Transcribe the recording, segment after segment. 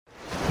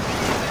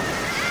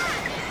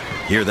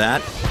Hear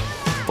that?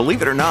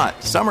 Believe it or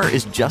not, summer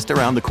is just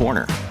around the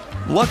corner.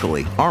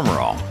 Luckily, Armor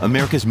All,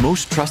 America's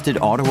most trusted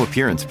auto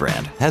appearance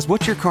brand, has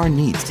what your car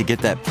needs to get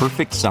that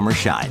perfect summer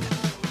shine.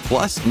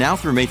 Plus, now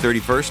through May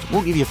 31st,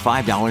 we'll give you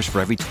 $5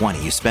 for every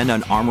 $20 you spend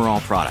on Armor All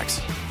products.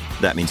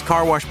 That means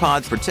car wash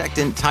pods,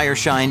 protectant, tire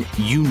shine,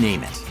 you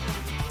name it.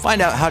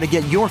 Find out how to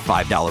get your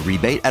 $5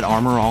 rebate at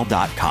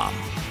armorall.com.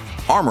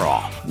 Armor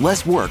All,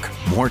 less work,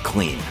 more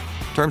clean.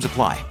 Terms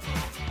apply.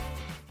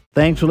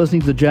 Thanks for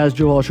listening to the Jazz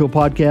Johal Show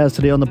podcast.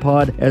 Today on the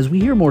pod, as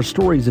we hear more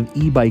stories of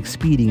e-bike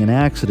speeding and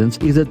accidents,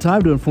 is it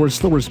time to enforce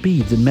slower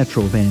speeds in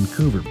Metro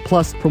Vancouver?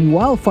 Plus, from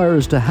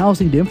wildfires to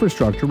housing to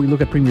infrastructure, we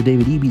look at Premier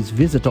David Eby's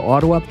visit to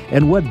Ottawa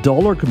and what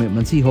dollar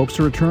commitments he hopes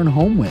to return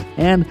home with.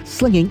 And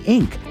slinging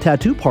ink.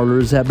 Tattoo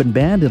parlors have been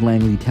banned in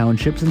Langley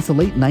Township since the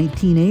late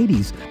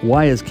 1980s.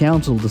 Why has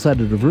council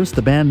decided to reverse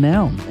the ban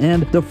now?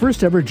 And the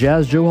first ever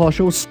Jazz Johal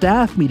Show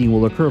staff meeting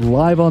will occur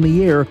live on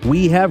the air.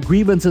 We have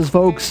grievances,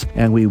 folks,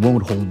 and we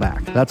won't hold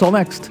back. That's all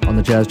next on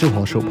the Jazz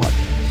Johal Show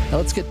podcast. Now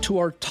let's get to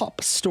our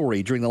top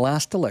story. During the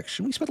last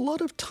election, we spent a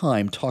lot of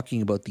time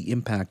talking about the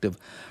impact of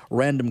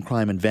random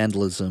crime and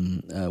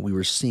vandalism we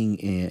were seeing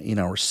in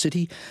our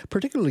city,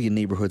 particularly in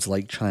neighborhoods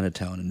like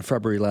Chinatown. In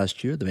February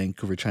last year, the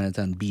Vancouver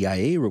Chinatown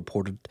BIA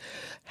reported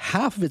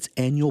half of its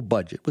annual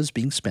budget was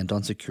being spent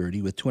on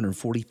security, with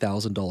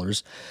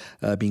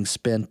 $240,000 being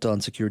spent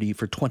on security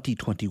for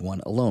 2021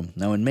 alone.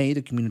 Now, in May,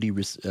 the community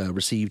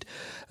received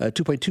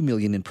 $2.2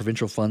 million in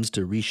provincial funds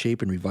to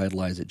reshape and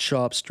revitalize its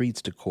shops,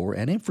 streets, decor,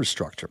 and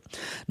infrastructure.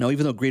 Now,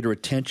 even though greater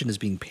attention is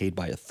being paid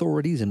by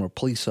authorities and more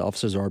police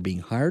officers are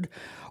being hired,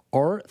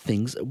 are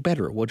things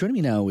better? Well, joining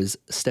me now is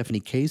Stephanie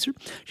Kaiser.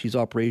 She's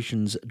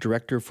operations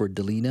director for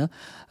Delina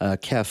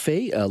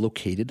Cafe,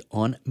 located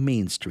on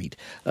Main Street.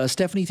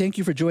 Stephanie, thank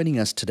you for joining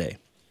us today.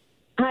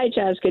 Hi,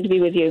 Jazz. Good to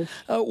be with you.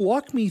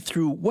 Walk me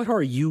through, what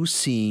are you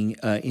seeing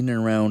in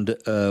and around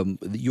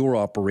your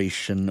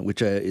operation,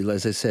 which,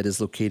 as I said, is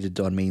located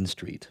on Main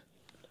Street?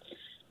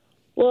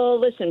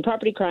 Well, listen,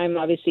 property crime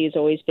obviously has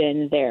always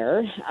been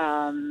there.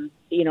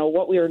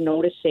 What we were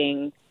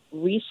noticing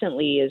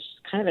recently is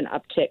kind of an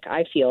uptick,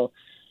 I feel,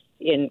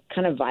 in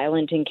kind of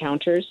violent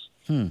encounters.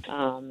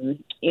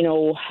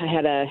 I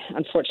had an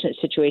unfortunate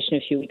situation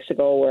a few weeks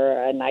ago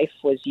where a knife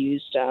was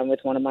used with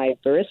one of my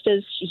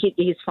baristas.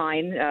 He's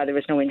fine. There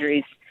was no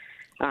injuries.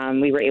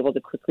 We were able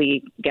to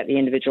quickly get the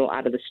individual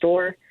out of the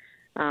store.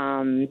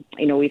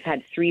 We've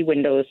had 3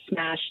 windows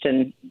smashed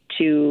and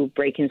 2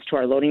 break-ins to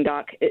our loading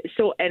dock.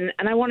 So, and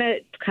I want to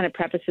kind of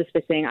preface this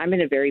by saying I'm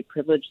in a very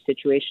privileged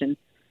situation.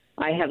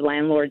 I have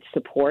landlord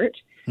support.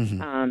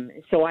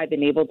 So I've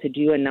been able to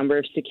do a number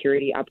of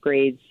security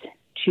upgrades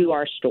to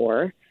our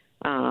store.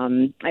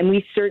 And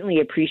we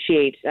certainly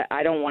appreciate,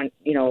 I don't want,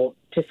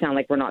 to sound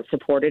like we're not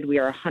supported. We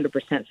are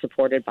 100%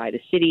 supported by the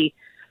city,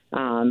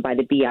 by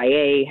the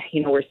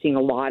BIA. We're seeing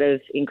a lot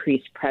of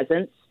increased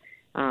presence.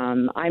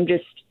 I'm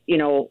just,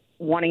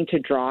 wanting to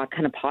draw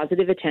kind of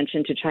positive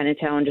attention to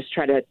Chinatown, just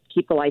try to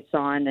keep the lights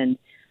on and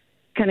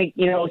kind of,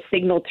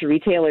 signal to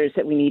retailers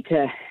that we need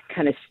to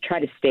kind of try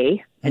to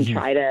stay and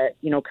try to,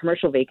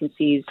 commercial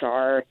vacancies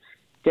are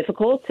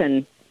difficult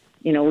and,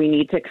 we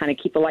need to kind of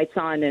keep the lights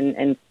on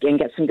and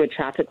get some good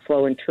traffic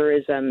flow and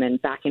tourism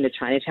and back into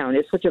Chinatown.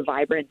 It's such a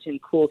vibrant and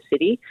cool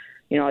city.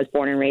 I was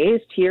born and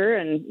raised here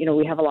and,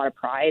 we have a lot of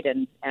pride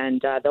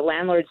and the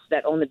landlords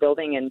that own the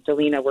building and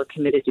Delina, we're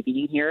committed to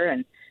being here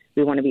and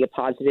we want to be a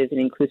positive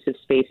and inclusive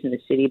space in the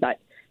city, but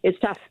it's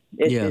tough.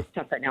 It's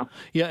tough right now.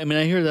 Yeah, I mean,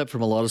 I hear that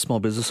from a lot of small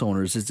business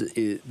owners.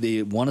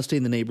 They want to stay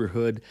in the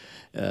neighborhood.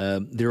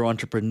 They're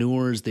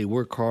entrepreneurs. They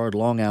work hard,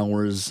 long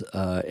hours,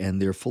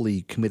 and they're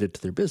fully committed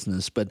to their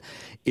business. But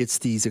it's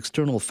these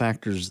external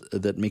factors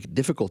that make it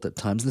difficult at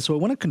times. And so I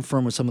want to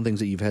confirm with some of the things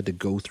that you've had to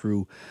go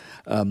through.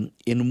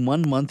 In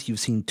 1 month, you've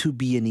seen 2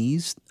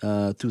 B&Es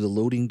through the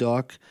loading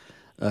dock,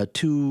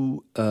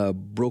 2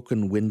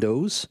 broken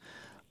windows.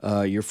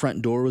 Your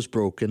front door was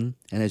broken,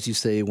 and as you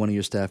say, one of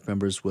your staff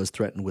members was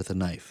threatened with a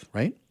knife,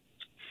 right?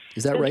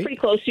 Is that right? That's pretty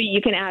close.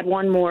 You can add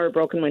 1 more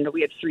broken window.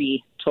 We have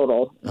 3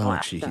 total. Oh,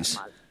 jeez.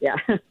 Yeah.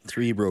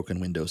 3 broken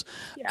windows.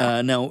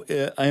 Yeah. Now,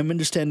 I'm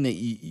understanding that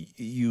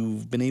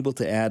you've been able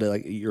to add,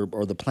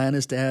 or the plan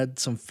is to add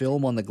some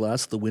film on the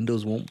glass so the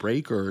windows won't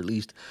break, or at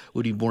least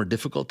would be more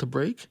difficult to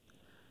break?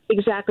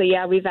 Exactly.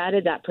 Yeah, we've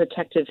added that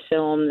protective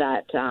film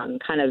that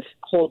kind of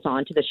holds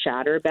on to the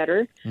shatter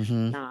better.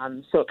 So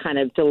it kind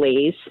of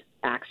delays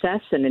access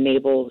and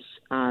enables,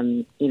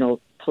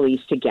 police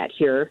to get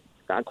here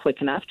quick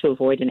enough to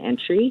avoid an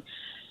entry.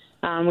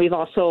 We've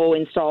also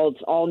installed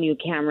all new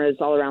cameras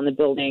all around the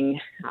building.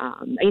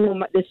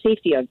 The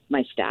safety of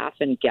my staff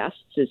and guests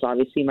is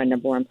obviously my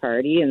number 1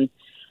 priority, and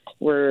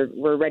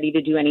we're ready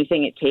to do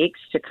anything it takes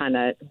to kind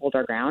of hold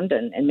our ground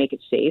and make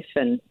it safe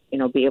and,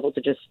 be able to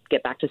just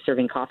get back to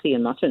serving coffee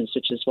and muffins,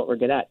 which is what we're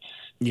good at.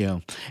 Yeah.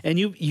 And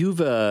you've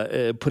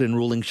put in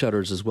rolling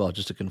shutters as well,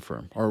 just to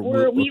confirm.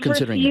 Or we've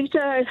considering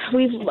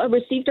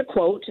received a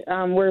quote.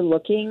 We're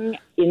looking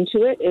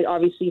into it.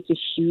 Obviously, it's a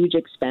huge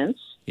expense.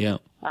 Yeah.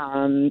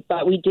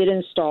 But we did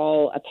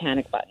install a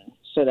panic button.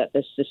 so that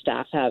the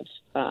staff have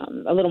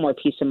a little more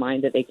peace of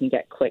mind that they can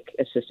get quick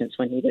assistance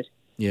when needed.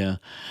 Yeah.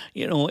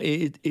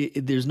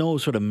 There's no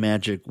sort of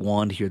magic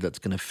wand here that's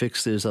going to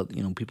fix this.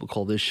 People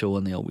call this show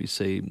and they always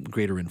say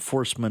greater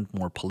enforcement,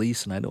 more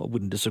police, and I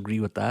wouldn't disagree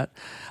with that.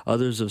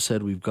 Others have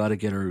said we've got to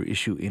get our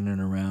issue in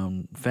and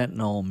around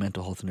fentanyl,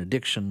 mental health and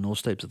addiction,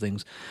 those types of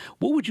things.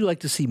 What would you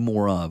like to see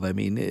more of? I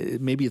mean,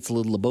 maybe it's a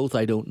little of both,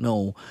 I don't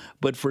know.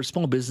 But for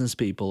small business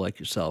people like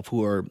yourself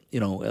who are,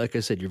 like I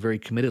said, you're very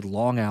committed,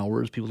 long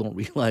hours. People don't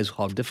realize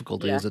how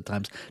difficult it is at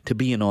times to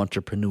be an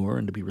entrepreneur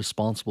and to be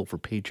responsible for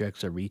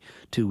paychecks every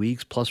 2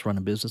 weeks, plus run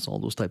a business, all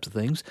those types of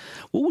things.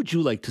 What would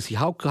you like to see?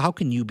 How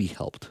can you be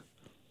helped?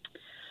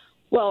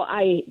 Well,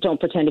 I don't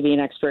pretend to be an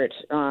expert.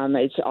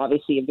 It's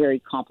obviously a very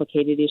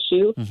complicated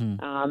issue.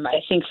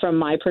 I think from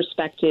my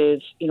perspective,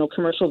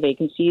 commercial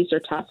vacancies are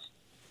tough.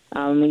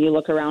 When you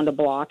look around a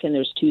block and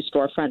there's 2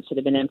 storefronts that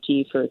have been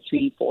empty for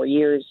 3-4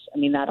 years, I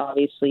mean, that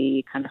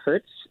obviously kind of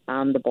hurts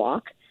the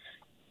block.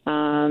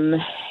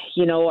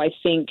 I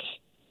think...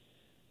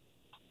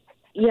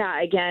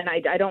 Yeah, again,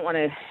 I don't want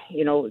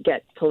to,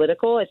 get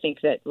political. I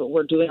think that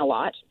we're doing a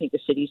lot. I think the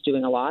city's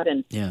doing a lot.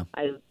 And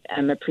I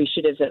am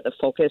appreciative that the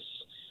focus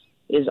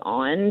is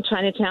on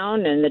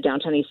Chinatown and the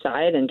downtown east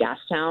side and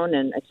Gastown.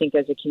 And I think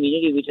as a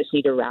community, we just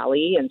need to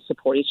rally and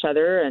support each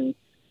other. And,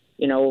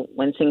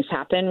 when things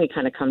happen, we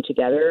kind of come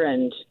together.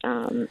 And,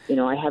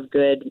 I have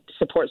good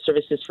support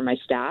services for my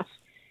staff.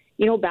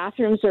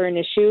 Bathrooms are an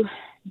issue.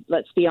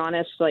 Let's be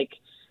honest,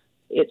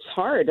 it's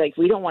hard.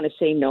 We don't want to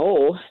say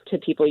no to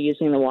people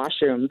using the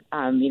washroom.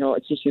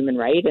 It's a human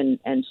right.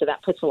 And so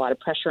that puts a lot of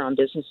pressure on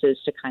businesses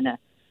to kind of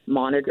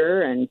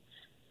monitor and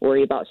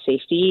worry about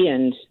safety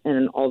and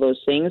all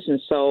those things.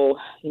 And so,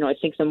 I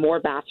think the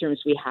more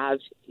bathrooms we have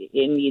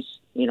in these,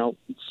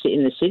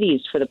 in the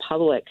cities for the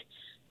public,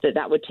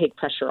 that would take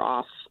pressure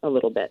off a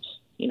little bit,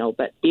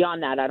 but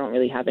beyond that, I don't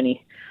really have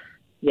any,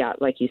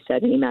 like you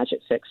said, any magic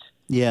fix.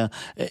 Yeah.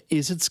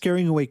 Is it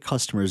scaring away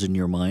customers in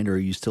your mind, or are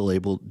you still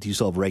do you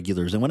still have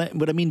regulars? And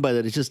what I mean by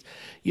that is just,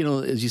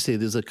 as you say,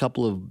 there's a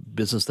couple of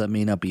businesses that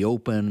may not be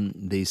open.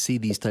 They see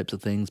these types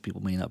of things.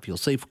 People may not feel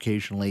safe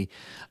occasionally.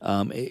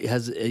 Do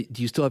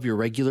you still have your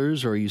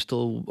regulars, or are you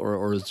still,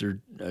 or is there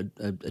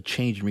a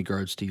change in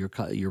regards to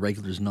your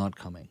regulars not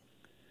coming?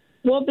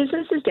 Well,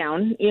 business is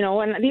down,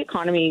 and the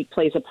economy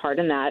plays a part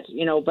in that,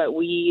 but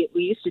we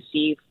used to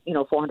see,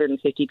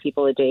 450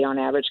 people a day on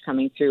average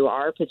coming through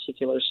our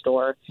particular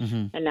store.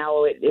 And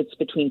now it's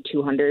between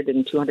 200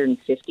 and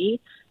 250.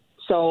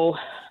 So,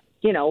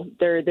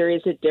 there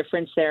is a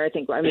difference there. I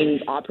think,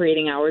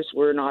 operating hours,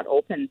 we're not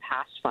open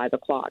past 5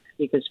 o'clock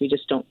because we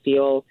just don't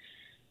feel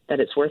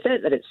that it's worth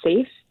it, that it's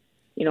safe.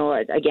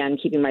 Again,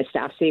 keeping my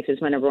staff safe is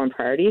my number one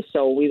priority.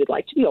 So we would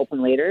like to be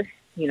open later.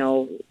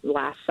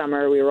 Last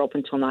summer we were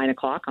open till 9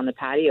 o'clock on the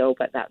patio,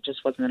 but that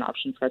just wasn't an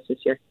option for us this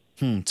year.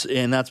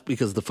 And that's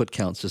because the foot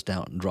count's just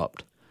down and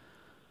dropped.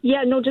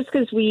 Yeah, no, just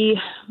because we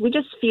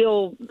just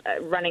feel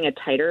running a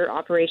tighter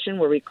operation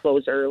where we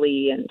close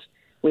early and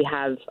we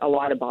have a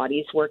lot of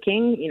bodies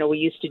working. We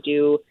used to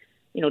do,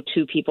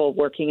 2 people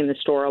working in the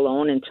store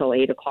alone until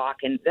 8 o'clock,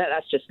 and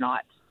that's just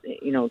not,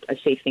 a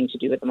safe thing to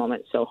do at the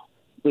moment. So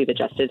we've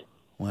adjusted.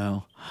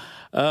 Wow.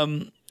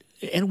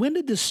 And when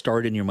did this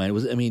start in your mind?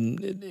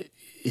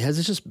 Has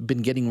this just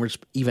been getting worse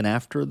even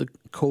after the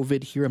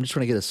COVID here? I'm just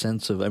trying to get a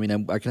sense of, I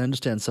can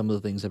understand some of the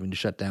things having to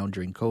shut down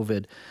during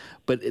COVID,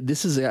 but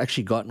this has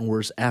actually gotten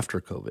worse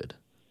after COVID.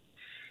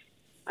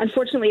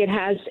 Unfortunately, it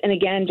has. And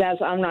again, Jazz,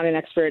 I'm not an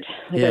expert.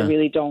 I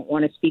really don't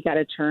want to speak out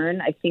of turn.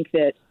 I think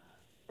that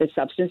the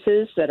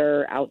substances that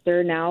are out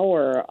there now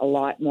are a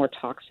lot more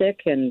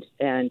toxic, and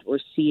we're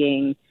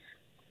seeing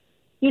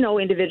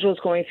individuals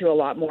going through a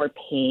lot more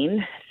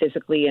pain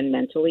physically and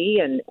mentally,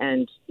 and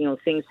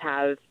things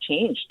have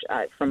changed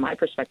from my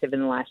perspective in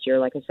the last year.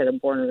 Like I said, I'm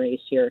born and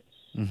raised here.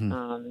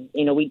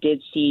 We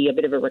did see a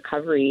bit of a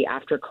recovery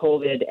after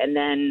COVID and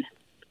then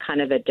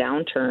kind of a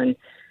downturn.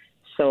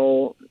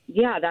 So,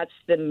 that's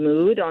the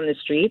mood on the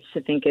streets. I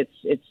think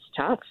it's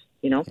tough.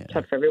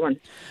 Tough for everyone.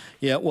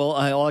 Yeah, well,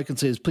 all I can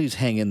say is please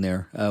hang in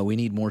there. We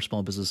need more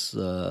small business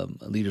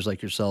leaders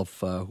like yourself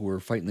who are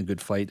fighting the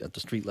good fight at the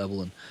street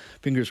level, and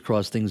fingers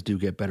crossed things do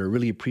get better.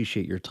 Really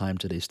appreciate your time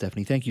today,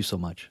 Stephanie. Thank you so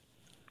much.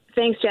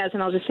 Thanks, Jazz,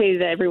 and I'll just say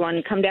to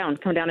everyone, come down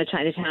to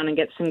Chinatown and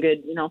get some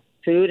good,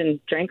 food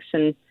and drinks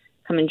and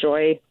come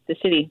enjoy the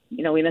city.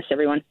 We miss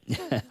everyone.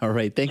 All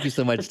right. Thank you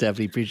so much,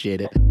 Stephanie.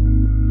 Appreciate it.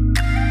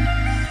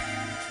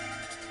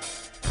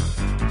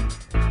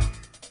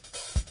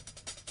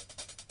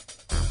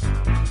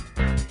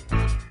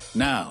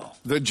 Now,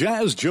 the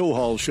Jazz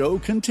Johal Show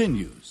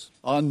continues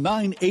on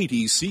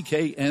 980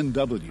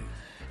 CKNW.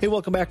 Hey,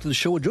 welcome back to the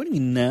show. Joining me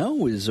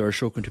now is our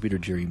show contributor,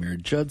 Jerry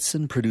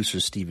Mayer-Judson, producer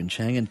Stephen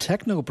Chang, and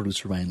technical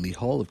producer Ryan Lee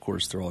Hall. Of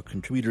course, they're all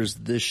contributors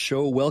to this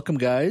show. Welcome,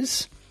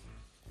 guys.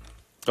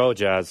 Oh,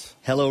 Jazz.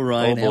 Hello,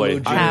 Ryan. Oh, boy. Hello,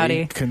 Jerry.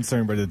 Howdy. I'm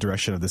concerned where the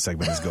direction of this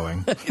segment is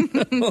going.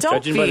 Don't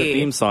Judging by the be.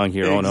 theme song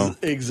here, oh no.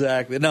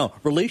 Exactly. Now,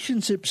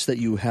 relationships that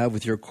you have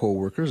with your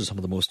coworkers are some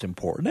of the most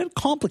important and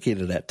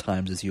complicated at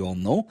times, as you all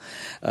know,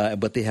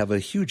 but they have a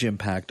huge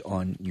impact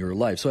on your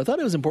life. So I thought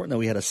it was important that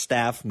we had a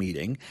staff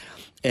meeting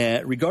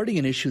regarding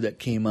an issue that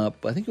came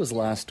up, I think it was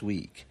last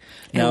week.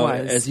 Now,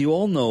 as you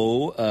all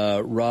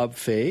know, Rob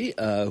Fay,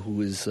 who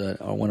is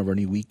one of our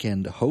new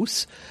weekend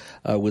hosts,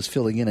 was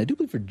filling in, I do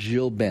believe, for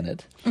Jill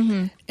Bennett.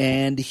 Mm-hmm.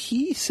 And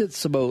he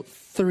sits about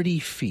 30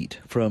 feet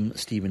from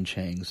Stephen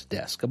Chang's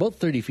desk. About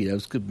 30 feet. I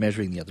was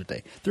measuring the other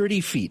day.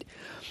 30 feet.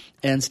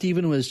 And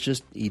Stephen was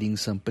just eating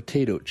some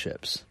potato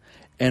chips.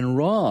 And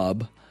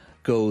Rob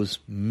goes,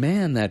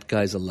 man, that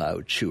guy's a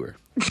loud chewer.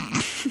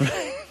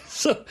 Right?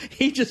 So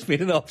he just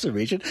made an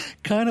observation,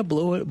 kind of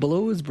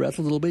below his breath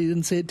a little bit. He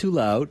didn't say it too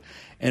loud.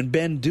 And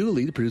Ben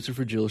Dooley, the producer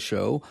for Jill's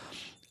show,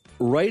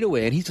 right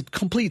away, and he's a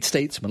complete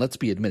statesman, let's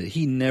be admitted.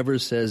 He never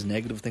says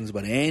negative things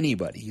about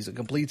anybody. He's a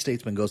complete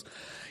statesman, goes,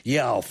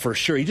 yeah, for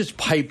sure. He just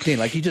piped in,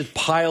 like he just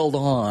piled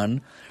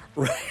on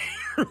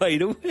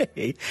right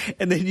away.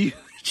 And then you,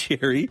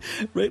 Jerry,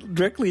 right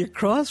directly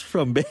across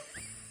from Ben,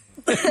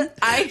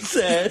 I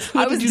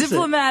was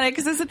diplomatic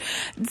because I said,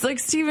 it's like,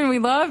 Stephen, we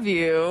love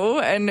you.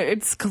 And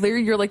it's clear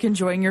you're like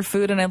enjoying your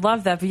food. And I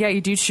love that. But yeah,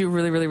 you do chew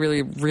really, really,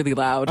 really, really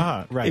loud.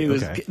 Right.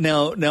 Okay.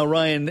 Now,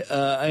 Ryan,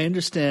 I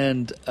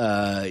understand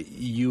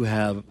you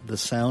have the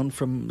sound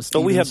from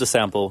Stephen. Oh, we have the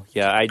sample.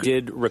 Yeah, I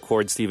did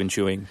record Stephen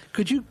chewing.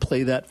 Could you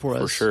play that for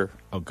us? For sure.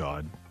 Oh,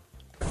 God.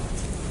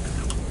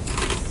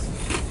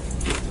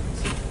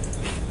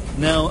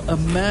 Now,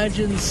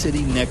 imagine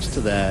sitting next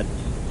to that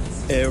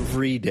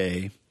every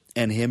day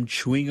and him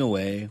chewing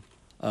away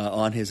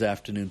on his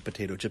afternoon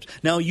potato chips.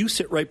 Now, you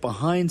sit right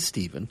behind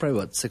Stephen, probably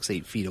about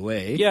 6-8 feet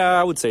away. Yeah,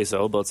 I would say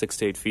so, about 6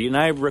 to 8 feet. And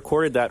I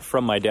recorded that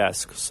from my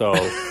desk, so...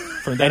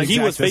 and he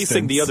was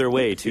facing the other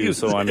way, too,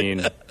 so I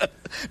mean...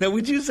 Now,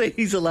 would you say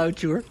he's a loud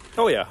chewer?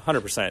 Oh, yeah,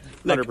 100%.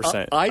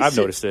 100%. I've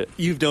noticed it.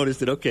 You've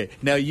noticed it, okay.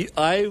 Now,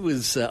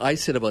 I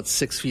sit about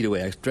 6 feet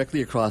away,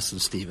 directly across from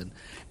Stephen,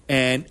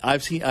 and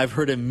I've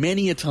heard him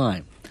many a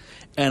time.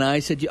 And I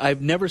said,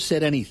 I've never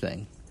said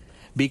anything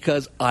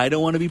because I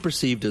don't want to be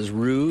perceived as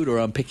rude or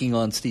I'm picking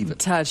on Stephen.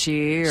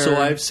 Touchy. So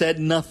I've said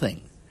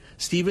nothing.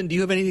 Stephen, do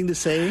you have anything to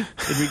say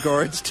in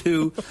regards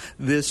to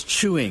this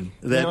chewing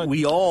that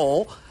we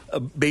all,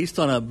 based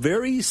on a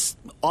very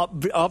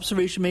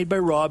observation made by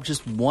Rob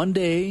just one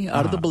day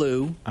out of the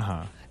blue,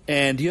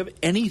 and do you have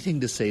anything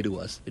to say to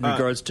us in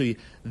regards to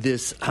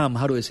this, how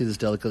do I say this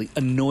delicately,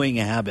 annoying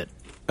habit?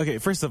 Okay,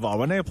 first of all,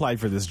 when I applied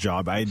for this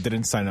job, I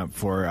didn't sign up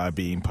for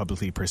being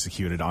publicly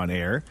persecuted on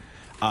air.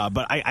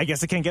 But I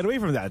guess I can't get away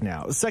from that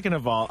now. Second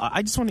of all,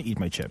 I just want to eat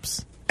my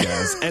chips.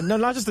 Jazz. And no,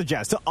 not just the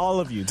Jazz, to all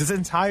of you, to this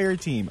entire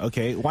team,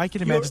 okay? Why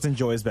can't a man just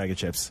enjoy his bag of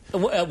chips?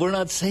 We're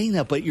not saying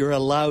that, but you're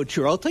allowed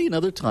to. I'll tell you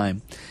another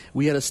time.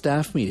 We had a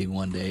staff meeting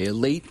one day,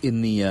 late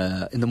in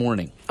the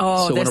morning.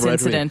 Oh, so this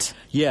incident.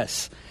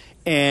 Yes.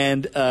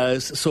 And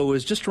so it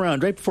was just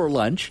around right before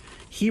lunch.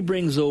 He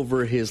brings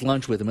over his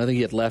lunch with him. I think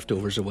he had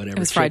leftovers or whatever. It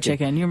was fried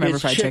chicken. You remember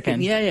fried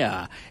chicken.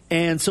 Yeah.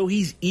 And so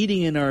he's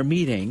eating in our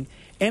meeting,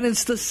 and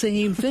it's the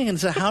same thing. And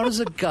so how does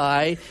a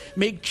guy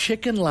make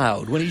chicken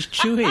loud when he's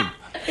chewing?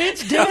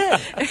 It's dead.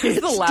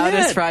 It's the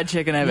loudest fried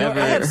chicken I've ever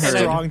heard.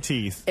 Strong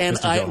teeth. And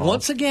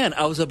once again,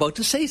 I was about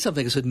to say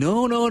something. I said,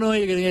 no, they're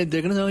going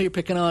to know you're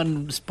picking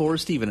on poor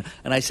Stephen.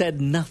 And I said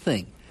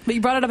nothing. But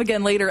you brought it up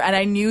again later, and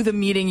I knew the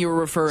meeting you were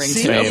referring to.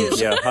 Same.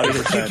 Yeah,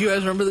 100%. Do you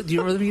guys remember? Do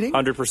you remember the meeting?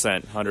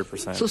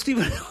 100%. So,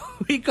 Stephen,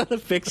 we got to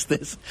fix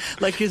this.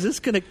 Like, is this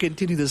going to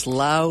continue this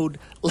loud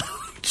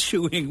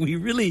chewing? We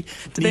really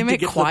do they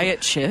make quiet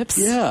chips?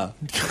 Yeah.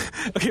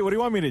 Okay, what do you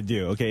want me to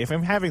do? Okay, if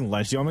I'm having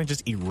lunch, do you want me to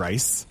just eat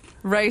rice?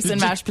 Rice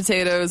and mashed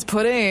potatoes,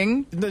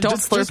 pudding. Don't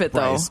slurp it,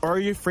 though. Or are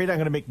you afraid I'm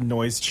going to make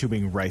noise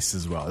chewing rice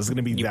as well? It's going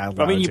to be that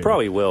loud. I mean, you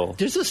probably will.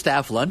 There's a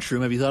staff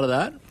lunchroom. Have you thought of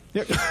that?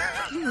 Yeah.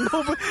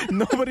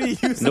 Nobody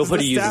uses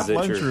the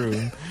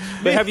lunchroom.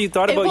 But have you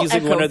thought about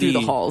using one of the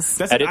halls?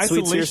 That's an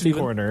isolation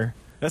corner.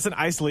 That's an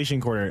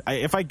isolation corner.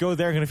 If I go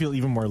there, I'm going to feel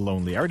even more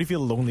lonely. I already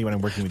feel lonely when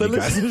I'm working with you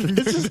guys.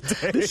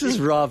 This is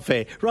Rob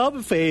Fay.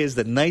 Rob Fay is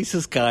the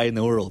nicest guy in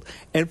the world.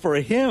 And for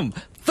him,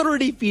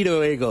 30 feet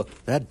away, go,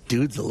 that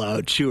dude's a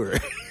loud chewer.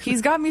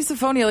 He's got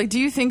misophonia. Like, do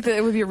you think that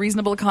it would be a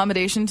reasonable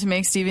accommodation to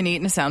make Stephen eat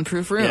in a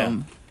soundproof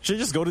room? Yeah. Should I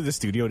just go to the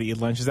studio to eat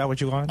lunch? Is that what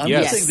you want? I'm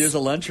just saying there's a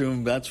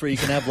lunchroom. That's where you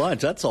can have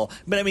lunch. That's all.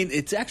 But, I mean,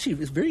 it's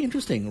very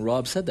interesting.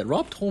 Rob said that.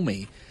 Rob told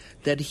me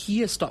that he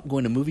has stopped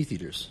going to movie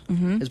theaters.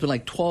 Mm-hmm. It's been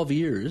like 12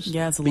 years.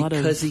 Yeah, it's a lot of...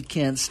 Because he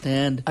can't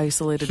stand...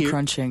 Isolated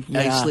crunching.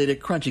 Yeah. Isolated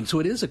crunching. So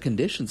it is a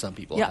condition some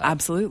people have.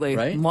 Absolutely.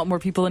 Right? A lot more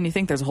people than you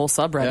think. There's a whole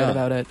subreddit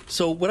about it.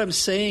 So what I'm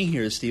saying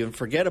here is, Stephen,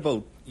 forget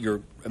about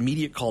your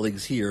immediate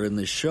colleagues here in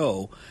this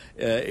show.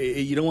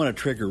 You don't want to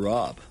trigger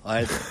Rob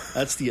either.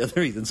 That's the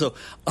other reason. So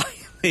I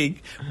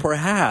think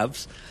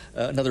perhaps...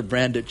 another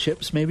brand of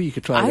chips, maybe you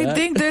could try that. I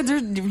think they're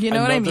you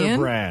know what I mean? Another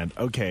brand,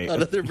 okay.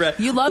 Another brand.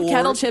 You love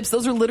kettle chips.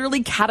 Those are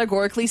literally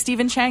categorically,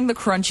 Stephen Chang, the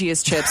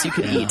crunchiest chips you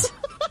could eat.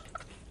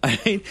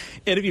 And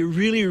if you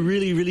really,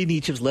 really, really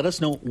need chips, let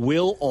us know.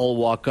 We'll all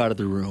walk out of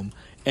the room.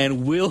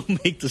 And we'll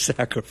make the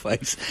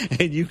sacrifice,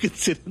 and you can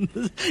sit in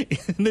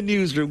the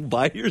newsroom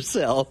by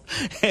yourself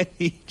and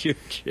eat your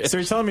chips. So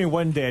you're telling me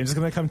one day I'm just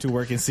going to come to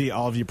work and see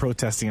all of you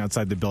protesting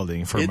outside the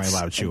building for my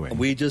loud chewing?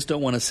 We just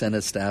don't want to send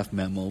a staff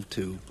memo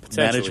to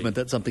management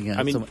that something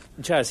happens. I mean,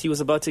 Chaz, he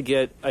was about to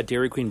get a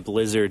Dairy Queen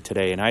Blizzard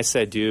today, and I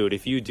said, dude,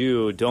 if you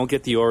do, don't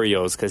get the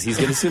Oreos, because he's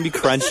going to soon be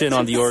crunching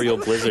on the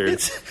Oreo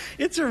Blizzard.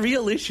 It's a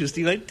real issue,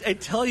 Steve. I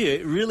tell you,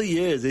 it really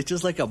is. It's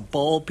just like a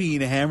ball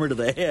being hammered to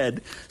the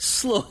head,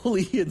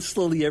 slowly and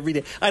slowly every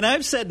day. And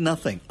I've said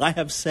nothing. I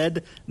have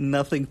said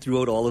nothing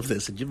throughout all of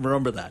this. And you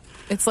remember that.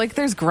 It's like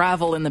there's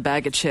gravel in the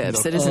bag of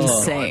chips. It is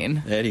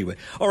insane. Anyway.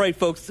 All right,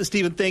 folks.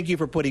 Stephen, thank you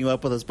for putting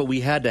up with us, but we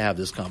had to have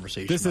this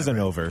conversation. This isn't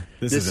over.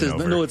 This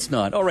isn't over. No, it's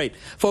not. All right,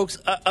 folks,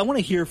 I want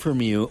to hear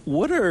from you.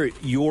 What are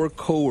your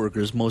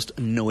coworkers' most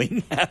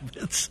annoying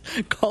habits?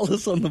 Call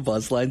us on the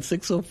buzz line,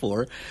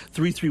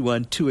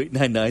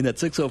 604-331-2899.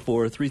 That's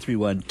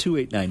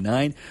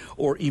 604-331-2899.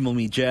 Or email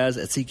me,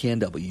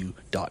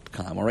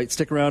 jazz@cknw.com. All right,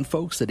 stick around,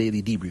 folks. The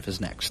Daily Debrief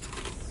is next.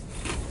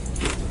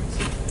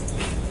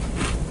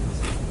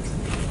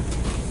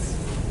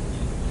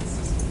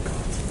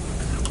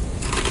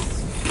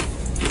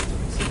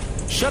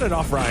 Shut it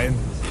off, Ryan.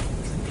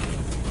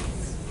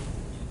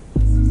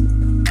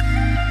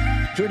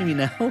 Joining me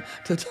now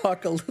to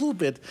talk a little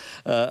bit,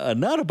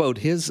 not about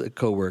his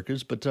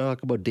co-workers, but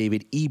talk about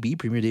David Eby,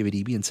 Premier David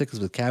Eby, and 6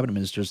 with cabinet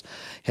ministers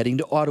heading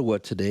to Ottawa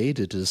today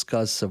to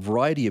discuss a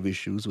variety of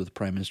issues with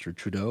Prime Minister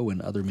Trudeau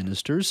and other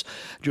ministers.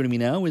 Joining me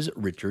now is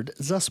Richard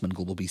Zussman,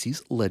 Global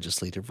BC's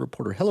legislative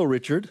reporter. Hello,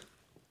 Richard.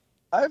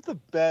 I have the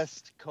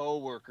best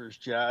co-workers,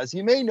 Jazz.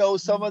 You may know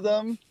some of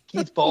them.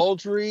 Keith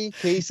Baldry,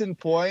 case in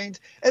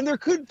point. And there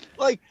could,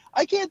 I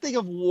can't think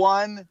of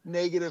one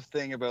negative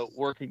thing about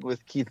working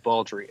with Keith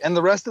Baldry. And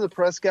the rest of the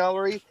press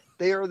gallery,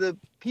 they are the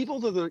people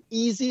that are the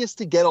easiest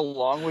to get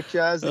along with,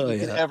 Jazz, that you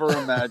can ever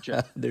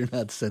imagine. They're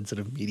not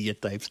sensitive media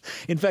types.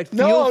 In fact,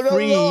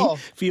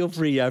 feel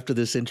free after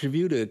this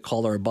interview to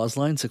call our buzz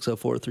line,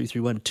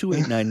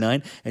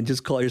 604-331-2899, and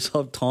just call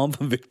yourself Tom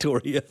from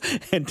Victoria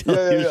and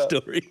tell your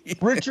story.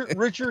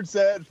 Richard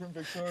said from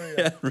Victoria.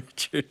 Yeah,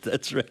 Richard,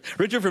 that's right.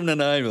 Richard from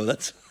Nanaimo,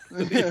 that's...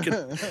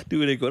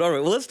 Do it good. All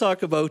right. Well, let's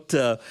talk about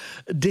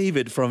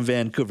David from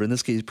Vancouver. In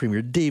this case,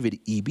 Premier David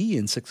Eby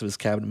and 6 of his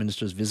cabinet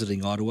ministers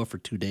visiting Ottawa for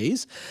 2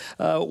 days.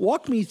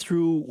 Walk me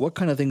through what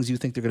kind of things you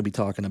think they're going to be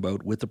talking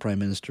about with the Prime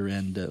Minister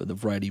and the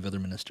variety of other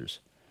ministers.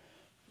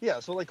 Yeah.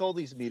 So like all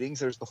these meetings,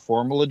 there's the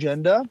formal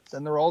agenda.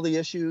 Then there are all the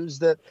issues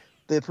that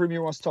the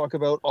Premier wants to talk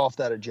about off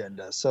that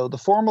agenda. So the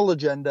formal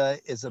agenda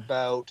is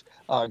about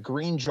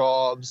green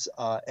jobs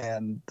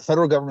and the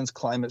federal government's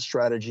climate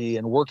strategy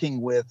and working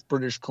with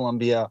British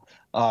Columbia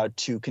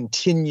to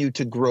continue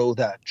to grow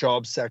that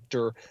job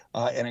sector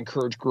and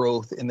encourage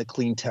growth in the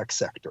clean tech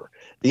sector.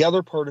 The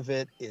other part of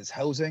it is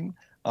housing.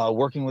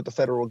 Working with the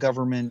federal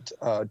government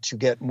to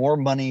get more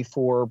money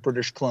for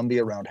British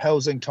Columbia around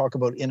housing, talk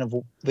about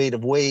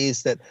innovative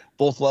ways that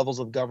both levels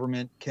of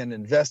government can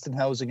invest in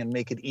housing and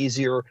make it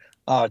easier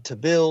to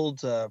build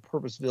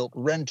purpose-built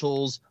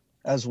rentals,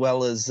 as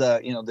well as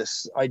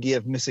this idea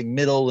of missing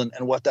middle and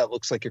what that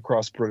looks like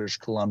across British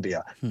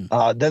Columbia.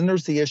 Then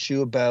there's the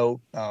issue about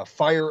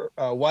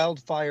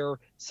wildfire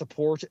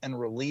support and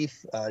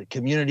relief,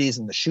 communities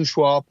in the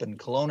Shuswap and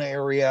Kelowna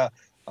area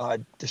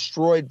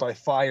destroyed by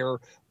fire.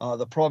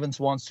 The province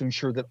wants to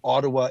ensure that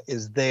Ottawa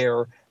is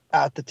there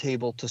at the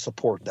table to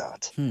support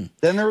that.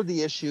 Then there are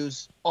the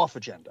issues off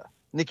agenda.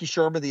 Nikki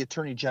Sharma, the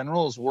Attorney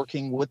General, is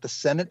working with the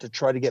Senate to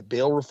try to get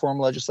bail reform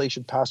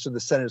legislation passed through the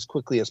Senate as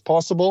quickly as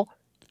possible.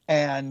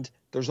 And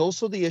there's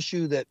also the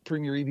issue that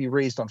Premier Eby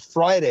raised on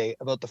Friday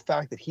about the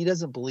fact that he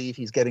doesn't believe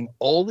he's getting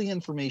all the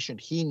information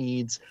he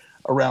needs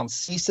around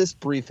CSIS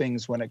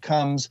briefings when it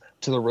comes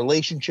to the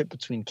relationship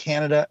between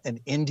Canada and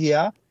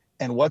India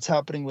and what's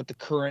happening with the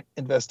current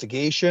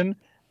investigation.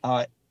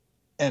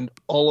 And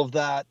all of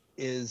that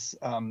is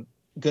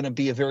going to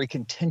be a very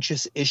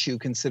contentious issue,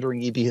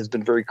 considering Eby has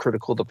been very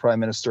critical of the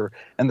Prime Minister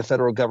and the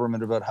federal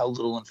government about how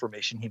little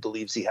information he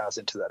believes he has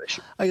into that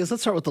issue. I guess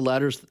let's start with the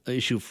latter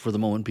issue for the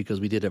moment,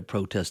 because we did have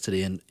protests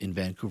today in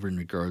Vancouver in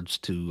regards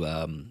to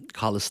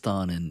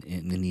Khalistan and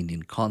the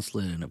Indian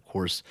consulate, and of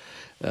course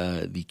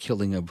the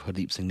killing of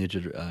Hardeep Singh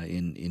Nijjar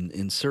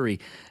in Surrey.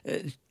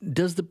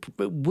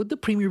 Would the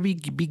Premier be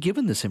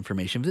given this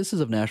information? If this is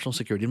of national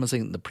security, I'm not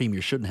saying the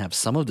Premier shouldn't have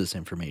some of this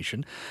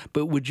information,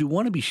 but would you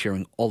want to be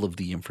sharing all of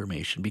the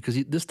information?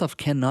 Because this stuff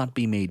cannot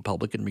be made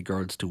public in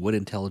regards to what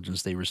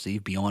intelligence they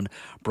receive beyond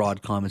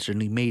broad comments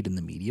generally made in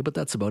the media, but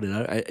that's about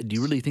it. Do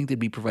you really think they'd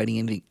be providing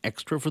anything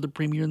extra for the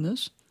Premier in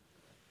this?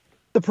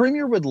 The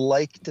Premier would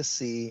like to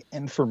see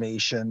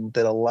information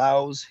that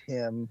allows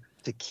him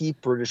to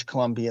keep British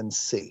Columbians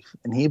safe.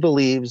 And he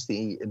believes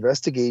the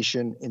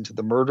investigation into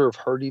the murder of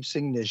Hardeep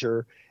Singh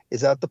Nijjar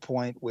is at the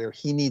point where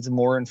he needs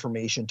more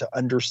information to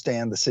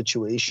understand the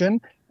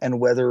situation and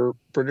whether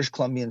British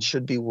Columbians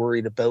should be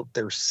worried about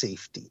their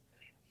safety.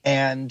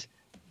 And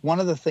one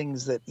of the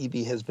things that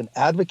EB has been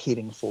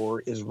advocating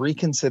for is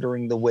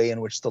reconsidering the way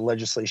in which the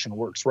legislation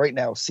works. Right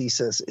now,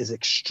 CSIS is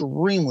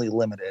extremely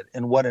limited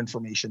in what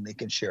information they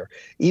can share.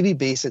 EB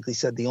basically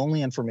said the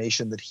only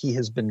information that he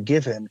has been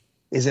given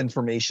is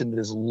information that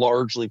is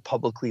largely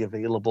publicly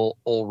available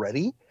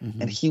already.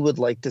 And he would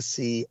like to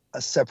see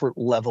a separate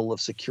level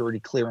of security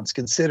clearance,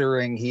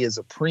 considering he is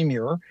a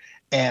premier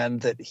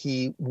and that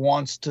he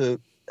wants to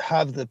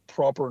have the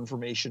proper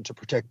information to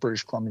protect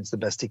British Columbians the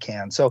best he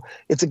can. So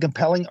it's a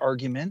compelling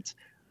argument.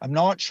 I'm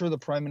not sure the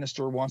Prime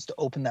Minister wants to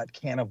open that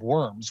can of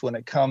worms when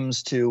it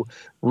comes to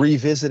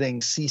revisiting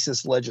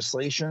CSIS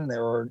legislation.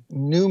 There are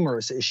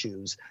numerous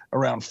issues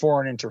around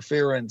foreign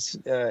interference,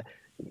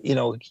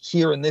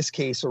 here in this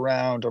case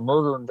around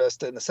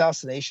an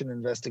assassination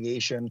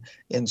investigation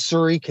in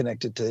Surrey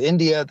connected to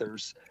India.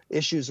 There's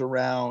issues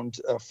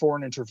around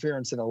foreign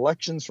interference in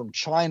elections from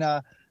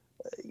China.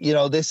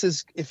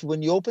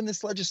 When you open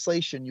this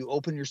legislation, you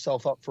open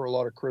yourself up for a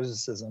lot of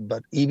criticism,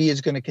 but EB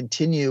is going to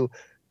continue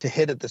to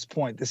hit at this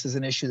point. This is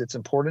an issue that's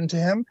important to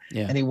him,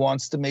 and he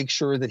wants to make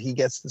sure that he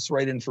gets this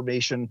right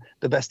information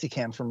the best he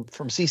can from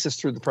CSIS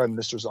through the Prime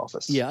Minister's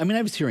office. Yeah, I mean,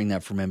 I was hearing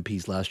that from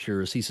MPs last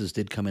year. CSIS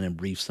did come in and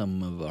brief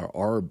some of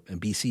our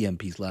BC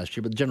MPs last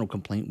year, but the general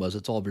complaint was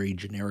it's all very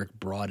generic,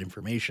 broad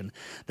information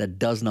that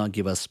does not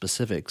give us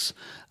specifics.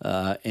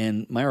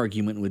 And my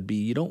argument would be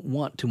you don't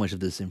want too much of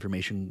this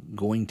information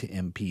going to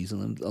MPs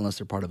unless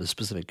they're part of a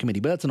specific committee.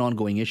 But that's an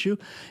ongoing issue.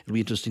 It'll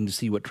be interesting to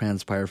see what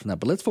transpires from that.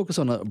 But let's focus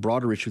on a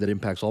broader issue that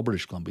impacts all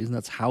British Columbians, and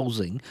that's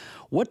housing.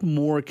 What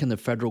more can the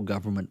federal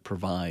government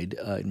provide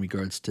in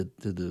regards to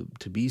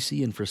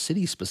BC and for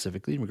cities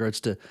specifically in regards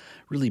to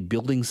really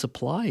building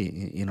supply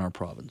in our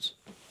province?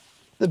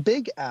 The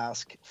big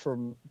ask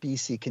from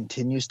BC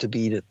continues to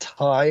be to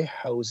tie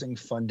housing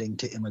funding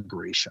to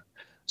immigration.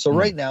 So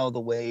right now, the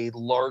way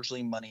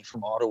largely money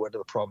from Ottawa to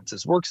the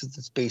provinces works is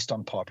it's based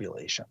on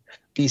population.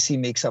 BC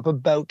makes up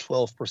about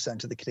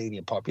 12% of the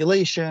Canadian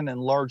population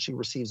and largely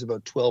receives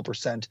about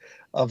 12%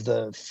 of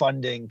the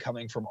funding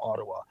coming from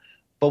Ottawa.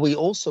 But we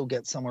also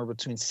get somewhere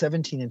between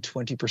 17 and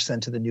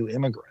 20% of the new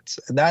immigrants.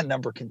 And that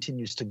number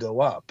continues to go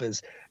up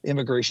as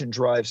immigration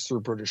drives through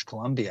British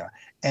Columbia.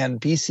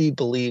 And BC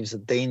believes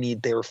that they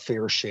need their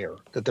fair share,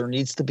 that there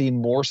needs to be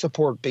more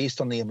support based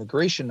on the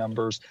immigration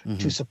numbers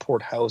to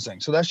support housing.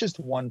 So that's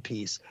just one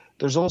piece.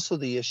 There's also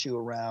the issue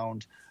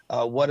around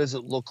what does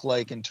it look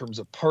like in terms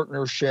of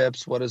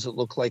partnerships? What does it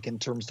look like in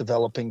terms of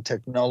developing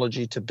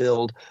technology to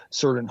build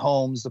certain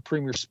homes? The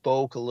Premier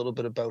spoke a little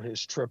bit about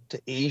his trip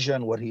to Asia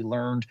and what he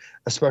learned,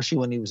 especially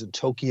when he was in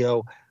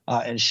Tokyo,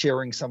 and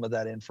sharing some of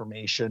that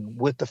information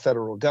with the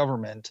federal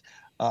government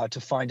to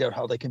find out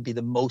how they can be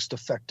the most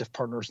effective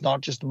partners,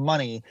 not just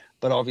money,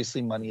 but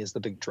obviously money is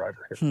the big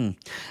driver here.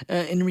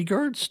 In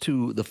regards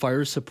to the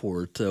fire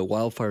support,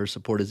 wildfire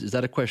support, is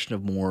that a question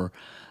of more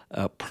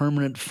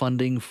permanent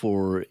funding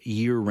for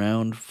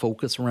year-round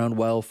focus around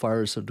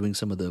wildfires, so doing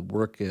some of the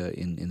work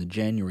in the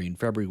January and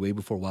February, way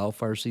before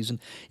wildfire season?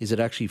 Is it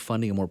actually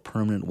funding a more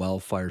permanent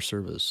wildfire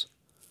service?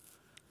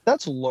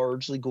 That's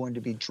largely going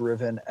to be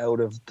driven out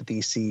of the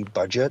BC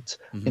budget.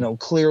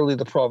 Clearly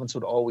the province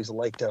would always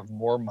like to have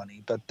more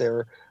money, but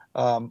there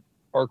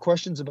are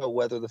questions about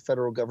whether the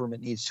federal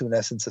government needs to, in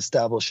essence,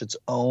 establish its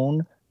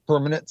own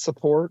permanent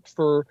support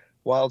for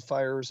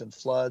wildfires and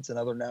floods and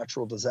other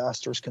natural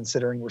disasters,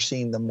 considering we're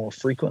seeing them more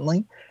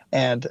frequently.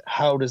 And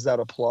how does that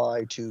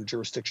apply to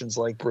jurisdictions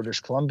like British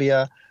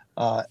Columbia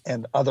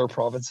and other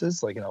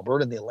provinces like in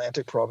Alberta and the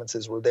Atlantic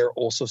provinces, where they're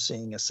also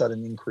seeing a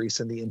sudden increase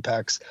in the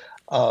impacts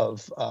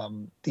of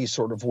these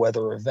sort of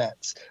weather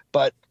events?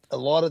 But a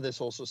lot of this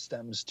also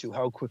stems to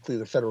how quickly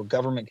the federal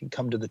government can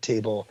come to the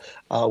table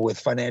with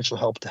financial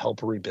help to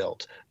help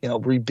rebuild.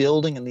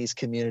 Rebuilding in these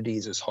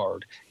communities is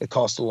hard. It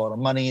costs a lot of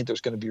money. There's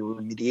going to be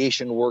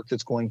remediation work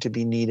that's going to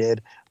be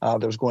needed.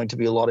 There's going to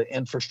be a lot of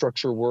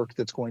infrastructure work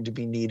that's going to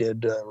be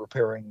needed,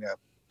 repairing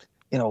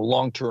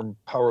long-term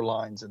power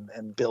lines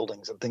and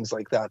buildings and things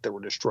like that were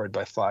destroyed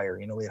by fire.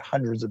 We had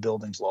hundreds of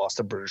buildings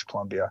lost in British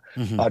Columbia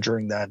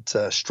during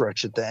that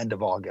stretch at the end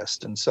of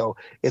August. And so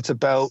it's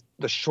about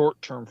the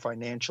short-term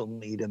financial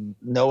need and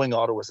knowing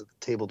Ottawa's at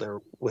the table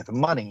there with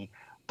money,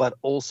 but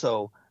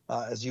also,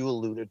 as you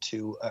alluded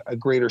to, a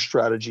greater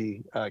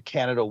strategy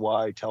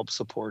Canada-wide to help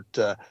support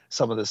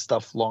some of this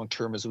stuff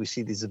long-term as we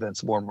see these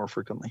events more and more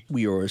frequently.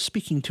 We are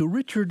speaking to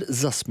Richard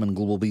Zussman,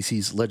 Global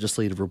BC's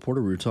legislative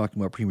reporter. We were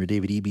talking about Premier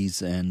David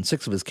Eby's and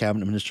 6 of his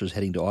cabinet ministers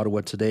heading to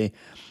Ottawa today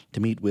to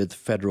meet with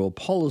federal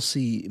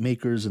policy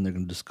makers, and they're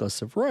going to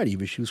discuss a variety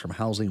of issues from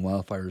housing,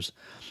 wildfires,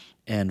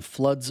 and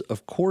floods,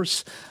 of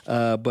course.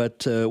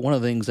 But one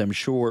of the things I'm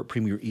sure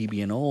Premier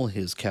Eby and all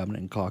his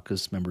cabinet and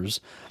caucus members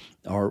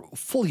are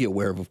fully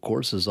aware of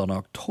course, is on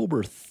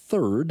October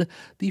 3rd,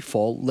 the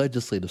fall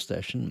legislative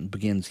session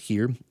begins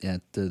here at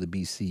the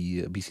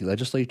BC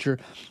legislature.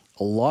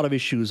 A lot of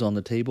issues on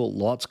the table,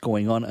 lots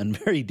going on, and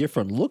very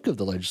different look of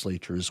the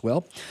legislature as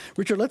well.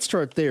 Richard, let's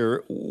start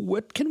there.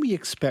 What can we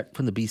expect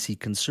from the BC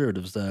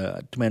Conservatives?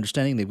 To my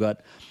understanding, they've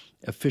got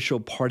official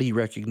party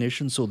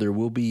recognition, so there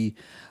will be,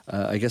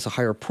 I guess, a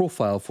higher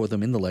profile for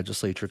them in the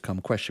legislature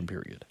come question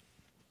period.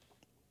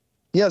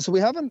 Yeah, so we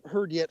haven't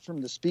heard yet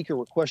from the Speaker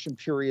what question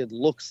period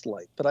looks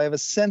like, but I have a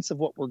sense of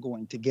what we're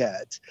going to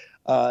get,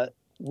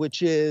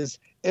 which is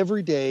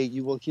every day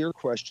you will hear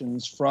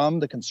questions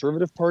from the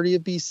Conservative Party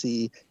of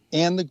BC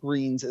and the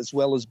Greens, as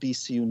well as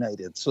BC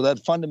United. So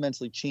that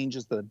fundamentally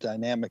changes the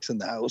dynamics in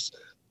the House.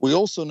 We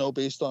also know,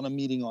 based on a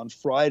meeting on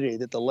Friday,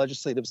 that the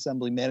Legislative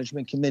Assembly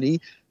Management Committee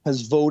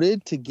has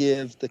voted to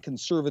give the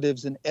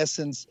Conservatives, in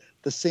essence,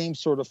 the same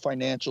sort of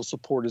financial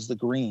support as the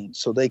Greens,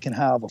 so they can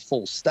have a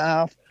full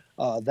staff.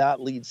 That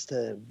leads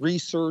to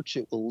research.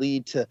 It will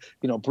lead to,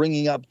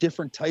 bringing up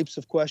different types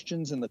of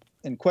questions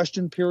in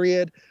question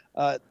period.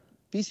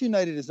 BC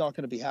United is not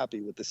going to be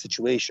happy with the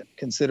situation,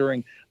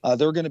 considering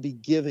they're going to be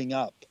giving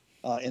up,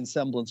 in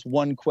semblance,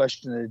 one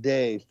question a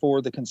day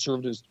for the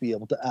Conservatives to be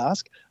able to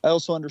ask. I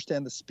also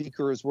understand the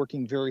Speaker is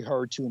working very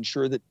hard to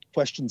ensure that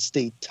questions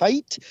stay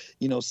tight.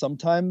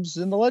 Sometimes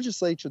in the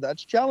legislature,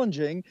 that's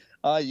challenging.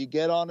 You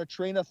get on a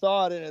train of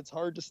thought and it's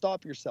hard to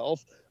stop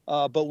yourself.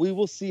 But we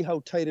will see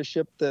how tight a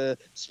ship the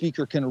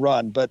Speaker can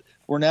run. But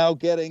we're now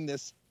getting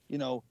this,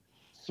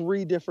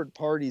 3 different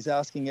parties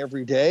asking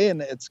every day,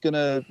 and it's going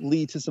to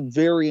lead to some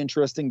very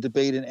interesting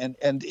debate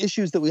and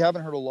issues that we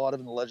haven't heard a lot of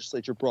in the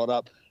legislature brought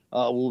up.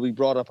 Will be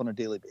brought up on a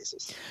daily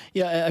basis.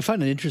 Yeah, I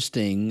find it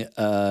interesting.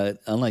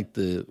 Unlike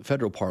the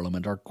federal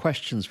parliament, our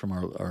questions from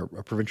our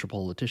provincial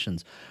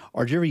politicians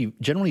are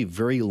generally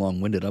very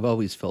long-winded. I've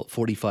always felt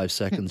 45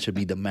 seconds should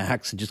be the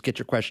max, and just get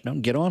your question out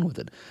and get on with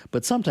it.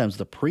 But sometimes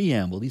the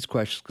preamble, these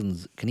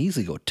questions can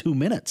easily go 2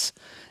 minutes,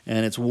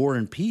 and it's war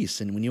and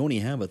peace. And when you only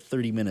have a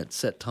 30-minute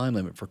set time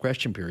limit for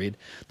question period,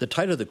 the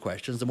tighter the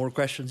questions, the more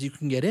questions you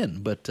can get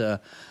in. But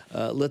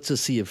let's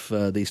just see if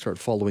they start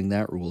following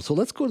that rule. So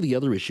let's go to the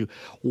other issue.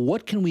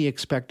 What can we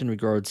expect in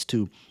regards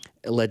to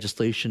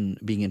legislation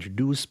being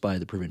introduced by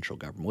the provincial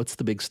government? What's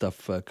the big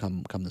stuff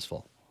come this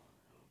fall?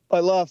 I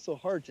laugh so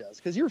hard, Jazz,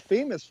 because you're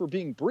famous for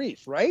being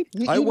brief, right?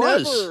 I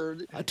was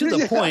to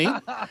the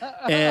point,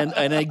 and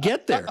I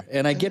get there,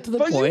 and I get to the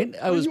point.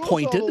 I was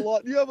pointed.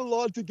 You have a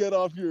lot to get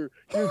off your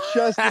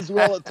chest as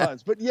well at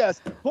times. But yes,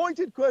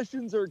 pointed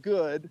questions are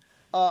good.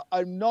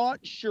 I'm not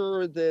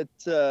sure that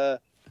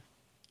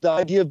the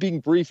idea of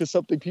being brief is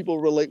something people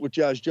relate with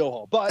Jazz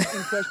Johal. But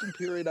in question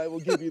period, I will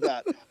give you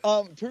that.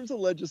 In terms of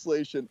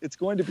legislation, it's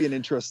going to be an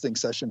interesting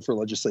session for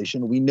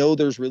legislation. We know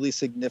there's really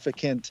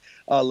significant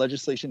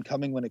legislation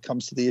coming when it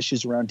comes to the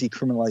issues around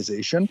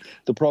decriminalization.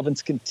 The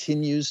province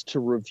continues to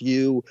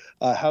review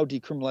how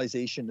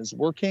decriminalization is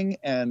working,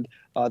 and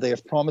they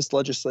have promised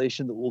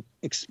legislation that will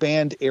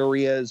expand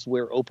areas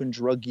where open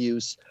drug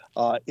use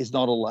is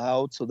not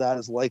allowed. So that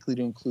is likely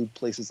to include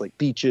places like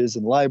beaches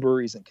and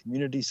libraries and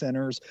community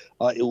centers.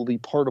 It will be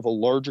part of a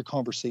larger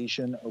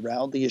conversation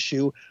around the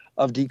issue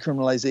of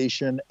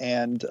decriminalization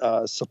and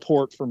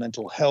support for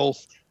mental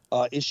health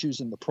issues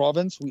in the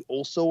province. We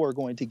also are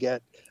going to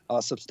get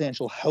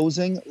substantial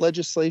housing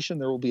legislation.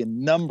 There will be a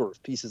number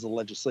of pieces of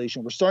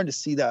legislation. We're starting to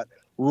see that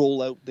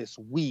roll out this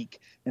week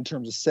in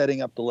terms of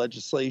setting up the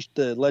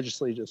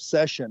legislative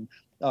session.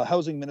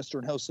 Housing Minister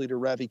and House Leader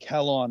Ravi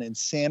Kahlon in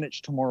Saanich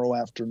tomorrow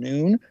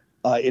afternoon.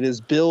 It is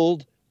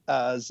billed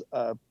as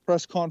a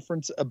press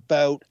conference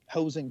about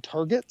housing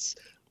targets.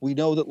 We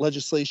know that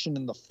legislation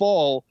in the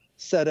fall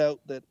set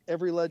out that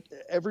every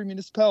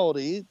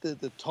municipality,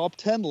 the top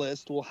 10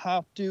 list, will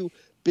have to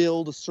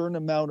build a certain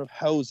amount of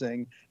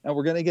housing, and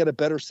we're going to get a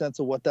better sense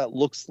of what that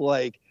looks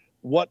like,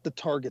 what the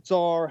targets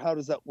are, how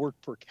does that work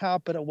per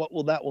capita, what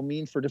that will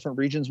mean for different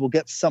regions. We'll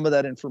get some of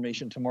that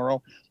information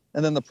tomorrow,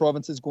 and then the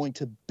province is going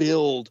to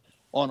build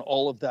on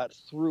all of that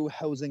through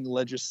housing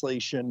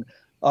legislation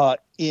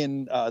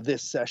in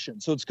this session.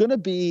 So it's going to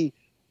be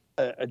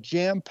a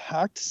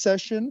jam-packed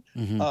session.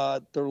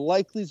 Mm-hmm. There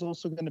likely is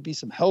also going to be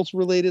some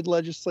health-related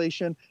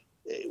legislation.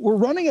 We're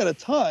running out of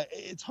time.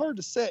 It's hard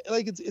to say.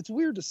 It's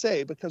weird to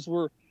say because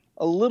we're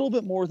a little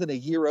bit more than a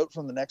year out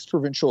from the next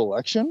provincial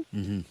election.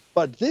 Mm-hmm.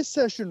 But this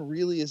session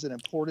really is an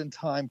important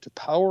time to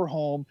power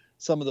home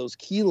some of those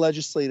key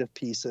legislative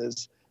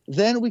pieces.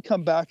 Then we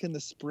come back in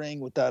the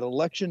spring with that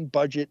election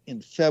budget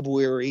in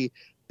February,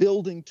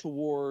 building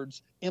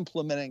towards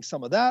implementing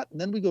some of that. And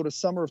then we go to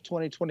summer of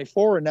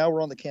 2024, and now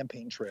we're on the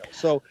campaign trail.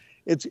 So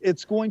this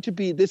is going to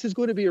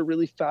be a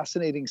really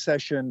fascinating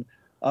session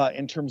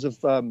in terms of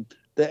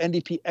the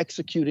NDP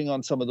executing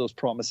on some of those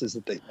promises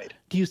that they've made.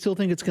 Do you still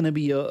think it's going to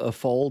be a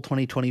fall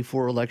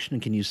 2024 election?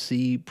 Can you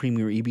see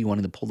Premier Eby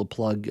wanting to pull the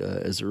plug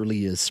as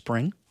early as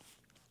spring?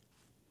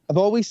 I've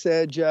always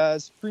said,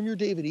 Jazz, Premier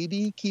David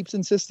Eby keeps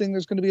insisting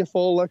there's going to be a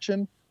fall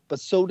election, but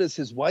so does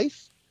his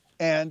wife.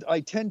 And I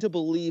tend to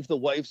believe the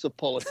wives of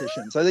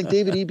politicians. I think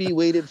David Eby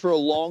waited for a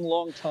long,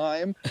 long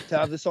time to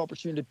have this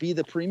opportunity to be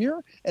the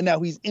premier. And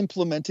now he's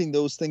implementing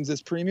those things as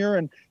premier.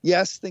 And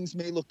yes, things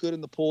may look good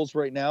in the polls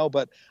right now,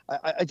 but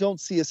I don't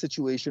see a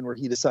situation where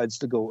he decides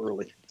to go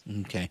early.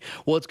 Okay.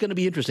 Well, it's going to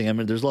be interesting. I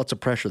mean, there's lots of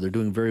pressure. They're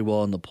doing very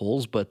well in the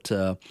polls, but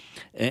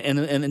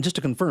and just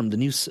to confirm, the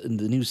new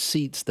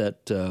seats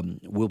that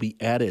will be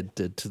added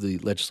to the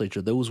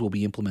legislature, those will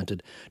be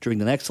implemented during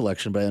the next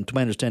election. But to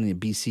my understanding,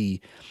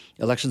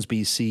 Elections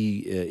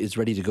BC is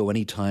ready to go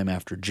anytime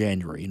after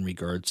January in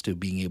regards to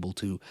being able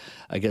to,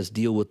 I guess,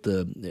 deal with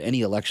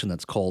any election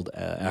that's called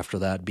after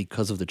that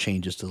because of the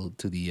changes to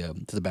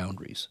the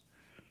boundaries.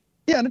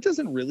 Yeah, and it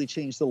doesn't really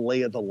change the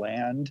lay of the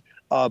land.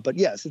 But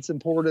yes, it's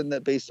important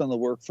that based on the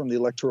work from the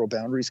Electoral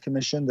Boundaries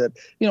Commission that,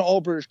 all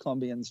British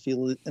Columbians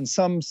feel in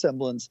some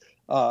semblance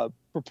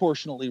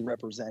proportionally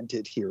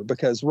represented here,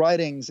 because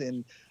ridings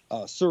in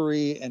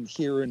Surrey and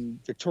here in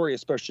Victoria,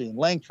 especially in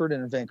Langford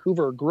and in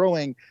Vancouver, are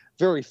growing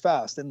very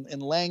fast in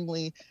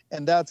Langley.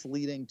 And that's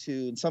leading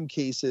to, in some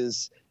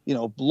cases,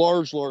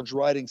 large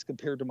ridings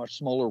compared to much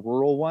smaller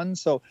rural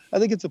ones. So I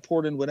think it's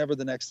important whenever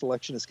the next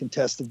election is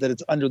contested that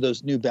it's under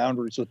those new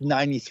boundaries with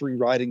 93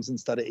 ridings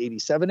instead of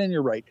 87. And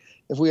you're right.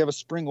 If we have a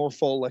spring or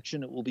fall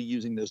election, it will be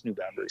using those new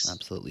boundaries.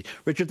 Absolutely.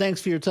 Richard,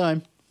 thanks for your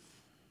time.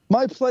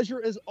 My pleasure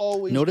as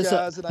always,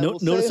 Jazz.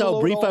 And notice how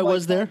brief I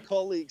was there?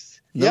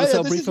 Colleagues. Notice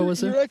how brief I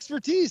was there? Your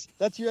expertise.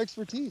 That's your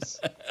expertise.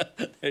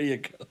 There you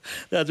go.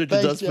 That's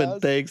Richard Zussman.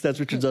 Jazz. Thanks. That's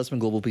Richard Zussman,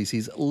 Global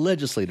PC's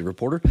legislative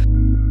reporter.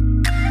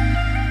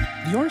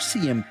 The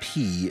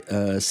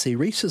RCMP say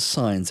racist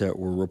signs that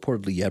were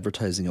reportedly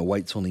advertising a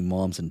whites-only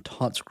moms and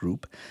tots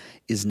group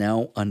is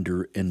now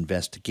under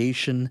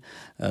investigation.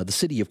 The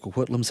city of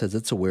Coquitlam says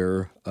it's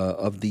aware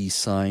of these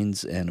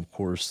signs, and of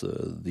course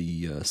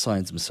the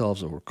signs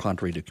themselves are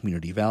contrary to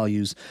community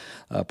values.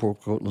 Port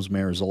Coquitlam's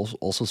mayor has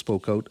also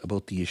spoke out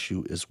about the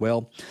issue as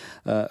well.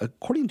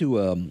 According to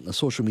a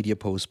social media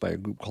post by a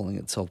group calling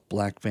itself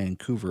Black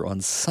Vancouver,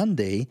 on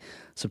Sunday,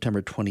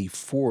 September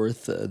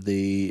 24th,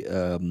 they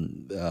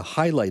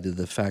highlighted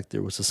the fact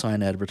there was a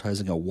sign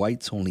advertising a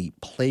whites-only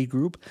play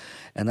group,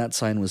 and that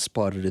sign was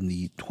spotted in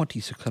the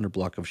 2600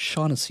 block of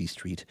Shaughnessy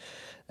Street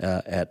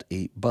at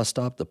a bus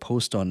stop. The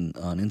post on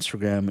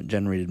Instagram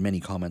generated many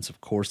comments,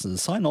 of course, and the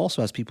sign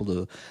also asked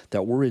people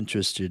that were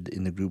interested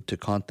in the group to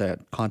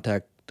contact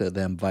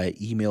them via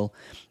email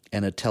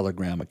and a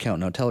Telegram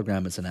account. Now,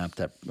 Telegram is an app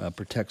that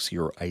protects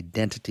your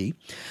identity.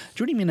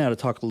 Joining me now to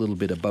talk a little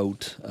bit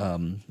about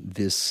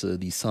these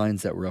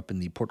signs that were up in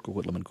the Port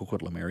Coquitlam and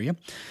Coquitlam area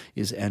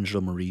is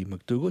Angela Marie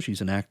McDougall. She's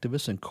an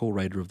activist and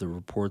co-writer of the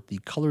report, The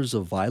Colors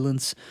of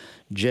Violence,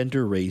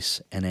 Gender,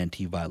 Race, and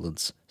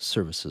Anti-Violence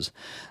Services.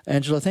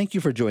 Angela, thank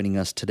you for joining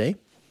us today.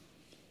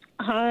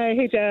 Hi,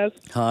 hey Jazz.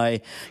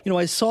 Hi.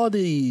 I saw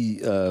the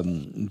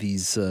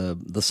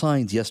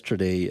signs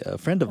yesterday. A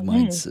friend of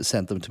mine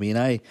sent them to me, and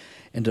I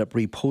ended up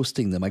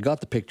reposting them. I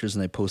got the pictures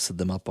and I posted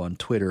them up on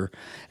Twitter.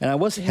 And I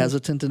was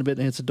hesitant in a bit,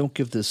 and I said, "Don't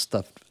give this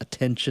stuff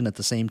attention." At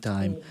the same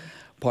time,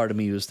 part of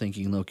me was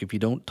thinking, "Look, if you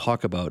don't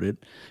talk about it,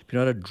 if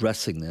you're not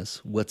addressing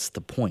this, what's the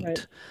point?"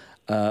 Right.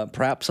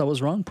 Perhaps I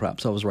was wrong.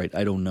 Perhaps I was right.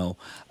 I don't know.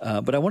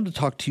 But I wanted to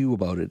talk to you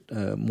about it.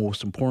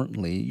 Most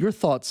importantly, your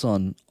thoughts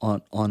on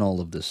all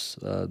of this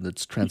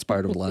that's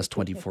transpired over the last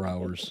 24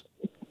 hours.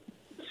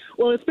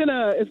 Well, it's been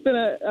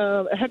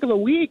a heck of a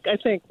week, I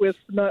think, with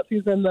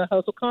Nazis in the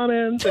House of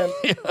Commons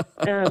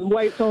and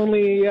whites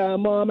only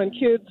mom and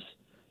kids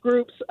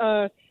groups.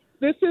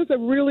 This is a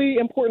really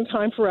important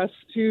time for us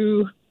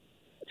to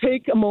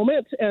take a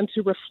moment and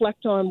to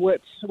reflect on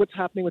what's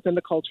happening within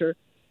the culture.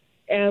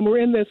 And we're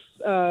in this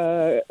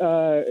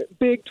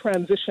big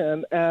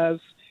transition as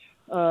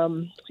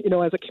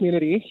a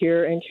community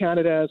here in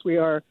Canada, as we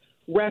are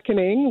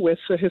reckoning with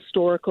the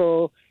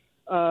historical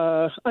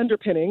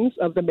underpinnings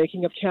of the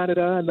making of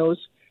Canada and those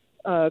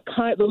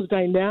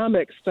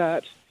dynamics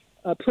that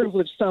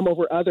privilege some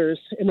over others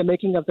in the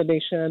making of the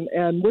nation,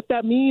 and what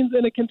that means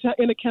in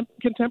a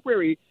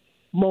contemporary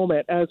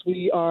moment as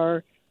we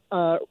are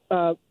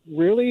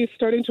really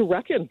starting to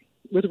reckon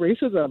with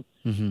racism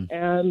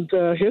and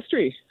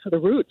history, the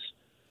roots,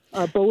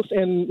 both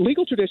in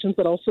legal traditions,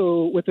 but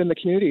also within the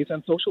communities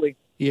and socially.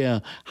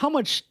 Yeah. How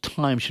much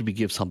time should we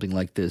give something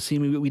like this? See,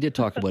 we did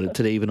talk about it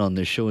today, even on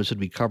this show. Should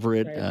we cover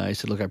it? Right. I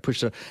said, look, I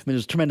pushed it.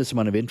 There's a tremendous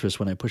amount of interest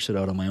when I pushed it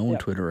out on my own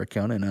Twitter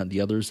account and the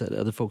other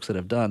folks that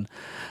have done.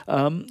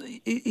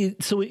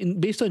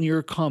 Based on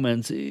your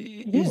comments,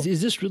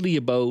 is this really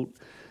about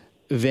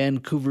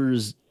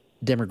Vancouver's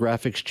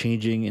demographics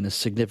changing in a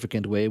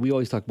significant way? We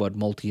always talk about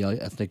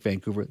multi-ethnic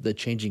Vancouver, the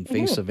changing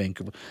face of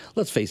Vancouver.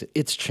 Let's face it,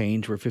 it's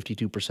changed, where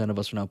 52% of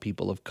us are now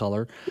people of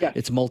color. Yeah.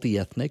 It's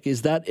multi-ethnic.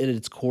 Is that at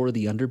its core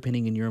the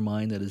underpinning in your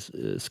mind that is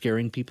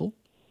scaring people?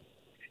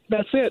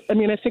 That's it. I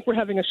mean, I think we're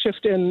having a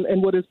shift in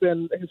what has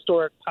been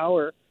historic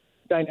power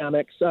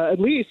dynamics, at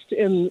least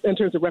in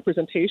terms of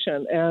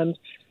representation. And,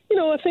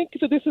 I think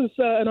that this is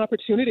an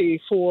opportunity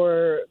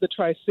for the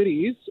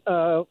Tri-Cities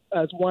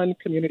as one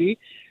community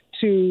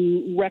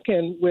to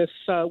reckon with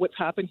what's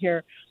happened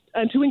here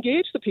and to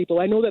engage the people.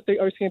 I know that the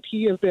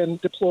RCMP have been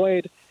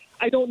deployed.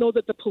 I don't know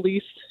that the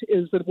police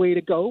is the way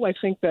to go. I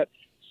think that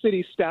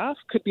city staff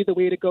could be the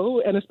way to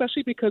go, and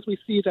especially because we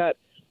see that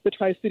the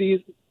Tri-Cities,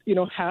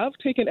 have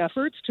taken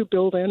efforts to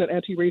build in an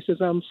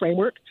anti-racism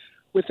framework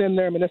within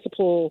their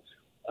municipal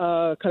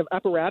kind of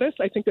apparatus,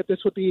 I think that this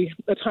would be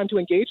a time to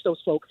engage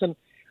those folks and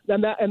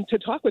to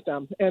talk with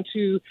them and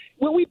to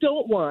what we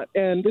don't want.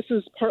 And this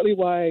is partly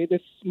why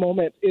this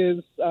moment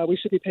is we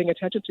should be paying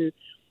attention to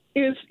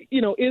is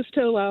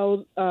to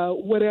allow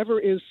whatever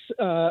is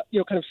kind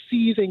of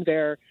seething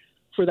there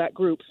for that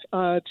group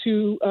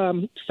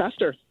to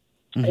fester,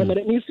 and that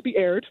it needs to be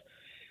aired.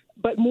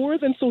 But more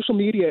than social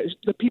media,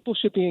 the people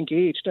should be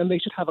engaged and they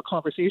should have a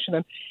conversation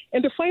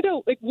and to find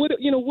out what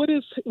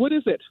is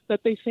it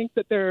that they think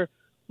that they're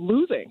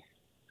losing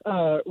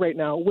right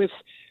now with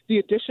the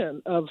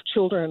addition of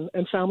children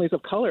and families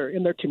of color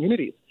in their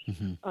communities.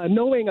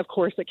 Knowing, of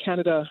course, that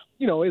Canada,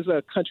 is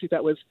a country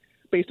that was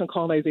based on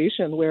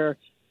colonization where,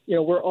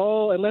 we're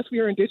all, unless we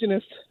are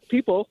Indigenous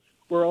people,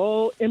 we're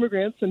all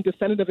immigrants and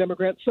descendant of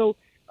immigrants. So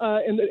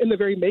in the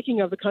very making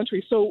of the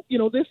country. So,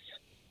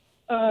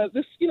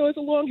 this is a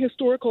long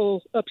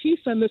historical piece,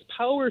 and this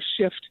power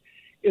shift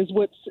is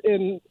what's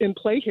in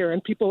play here.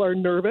 And people are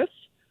nervous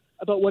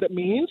about what it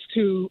means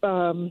to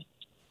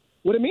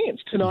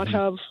not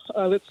have,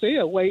 let's say,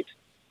 a white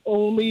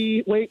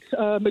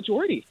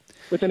majority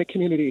within a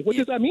community. What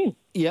does that mean?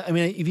 Yeah, I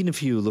mean, even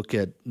if you look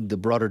at the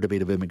broader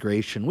debate of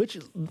immigration, which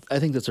I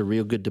think that's a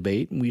real good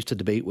debate, and we used to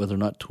debate whether or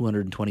not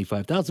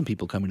 225,000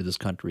 people coming to this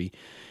country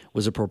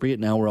was appropriate.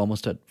 Now we're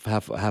almost at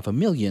half a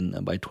million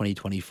by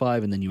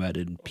 2025, and then you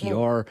added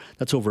PR.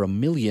 That's over 1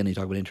 million. You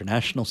talk about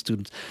international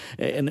students.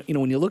 And,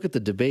 when you look at the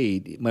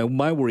debate, my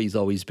worry has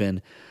always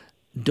been,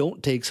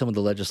 don't take some of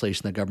the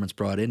legislation that government's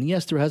brought in.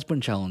 Yes, there have been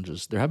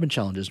challenges in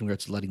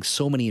regards to letting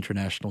so many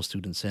international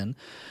students in,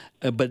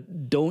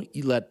 but don't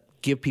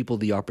give people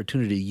the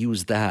opportunity to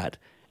use that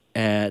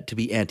to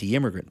be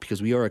anti-immigrant,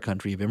 because we are a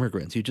country of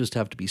immigrants. You just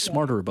have to be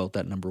smarter about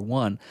that, number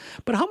one.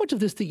 But how much of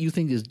this that you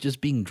think is just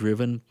being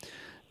driven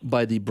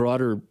by the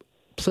broader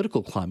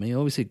political climate?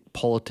 Obviously,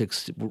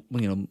 politics,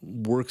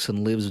 works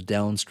and lives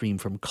downstream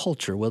from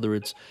culture, whether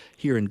it's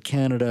here in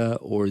Canada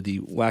or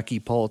the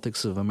wacky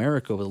politics of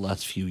America over the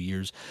last few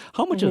years.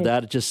 How much of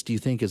that do you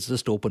think has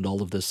just opened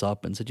all of this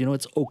up and said,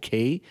 it's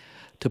okay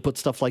to put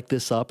stuff like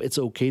this up? It's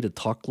okay to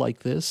talk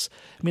like this?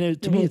 I mean,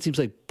 to me, it seems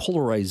like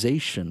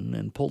polarization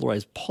and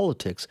polarized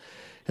politics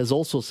has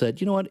also said,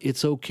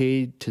 it's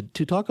okay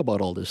to talk about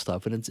all this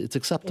stuff, and it's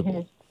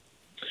acceptable.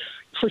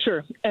 For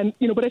sure. And,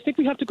 but I think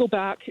we have to go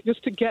back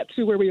just to get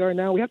to where we are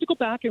now. We have to go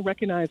back and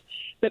recognize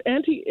that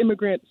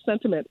anti-immigrant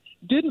sentiment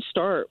didn't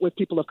start with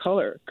people of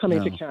color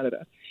coming to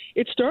Canada.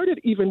 It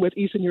started even with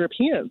Eastern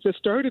Europeans. It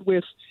started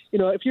with,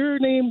 if your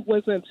name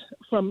wasn't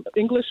from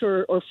English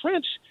or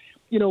French,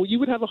 you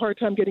would have a hard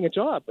time getting a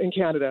job in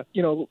Canada,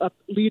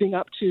 leading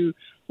up to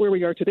where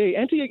we are today.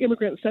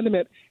 Anti-immigrant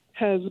sentiment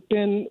has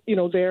been,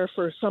 there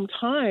for some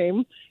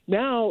time.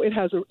 Now it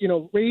has,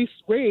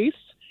 race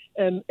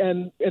and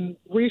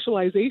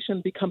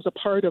racialization becomes a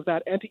part of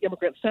that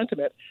anti-immigrant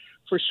sentiment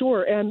for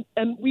sure. And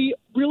we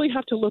really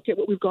have to look at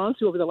what we've gone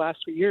through over the last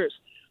 3 years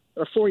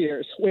or 4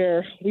 years,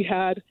 where we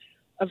had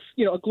a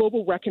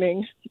global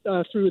reckoning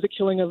through the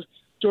killing of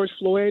George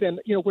Floyd, and,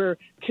 where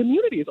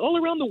communities all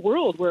around the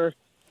world were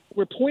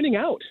pointing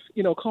out,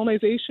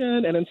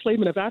 colonization and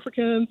enslavement of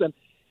Africans and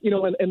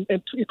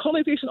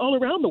colonization all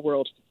around the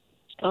world,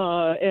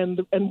 and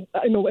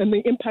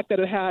the impact that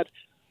it had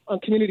on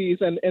communities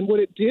and what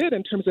it did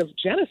in terms of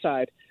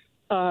genocide,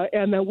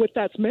 and what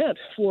that's meant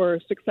for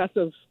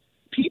successive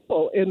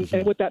people and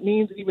what that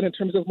means even in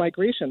terms of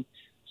migration.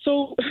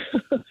 So,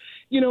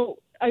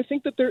 I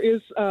think that there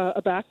is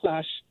a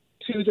backlash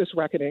to this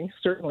reckoning,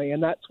 certainly,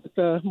 and that's what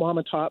the Mom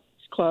and Top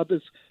Club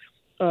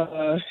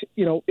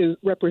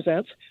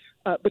represents.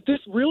 But this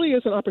really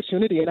is an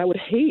opportunity, and I would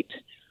hate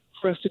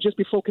for us to just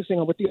be focusing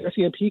on what the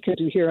RCMP can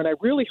do here. And I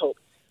really hope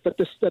that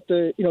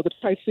the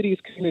Tri-Cities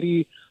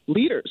community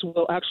leaders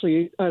will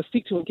actually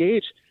seek to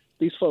engage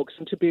these folks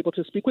and to be able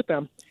to speak with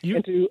them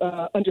and to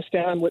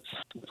understand what's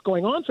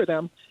going on for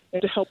them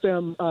and to help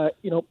them,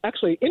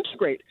 actually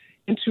integrate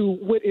into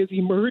what is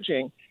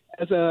emerging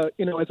as a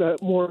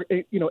more,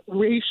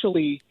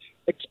 racially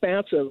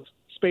expansive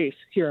space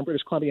here in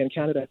British Columbia and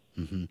Canada.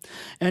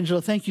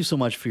 Angela, thank you so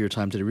much for your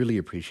time today. Really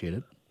appreciate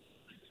it.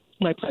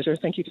 My pleasure.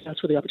 Thank you, Jess,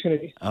 for the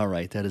opportunity. All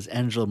right. That is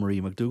Angela Marie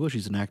McDougall.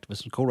 She's an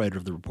activist and co-writer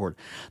of the report,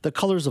 The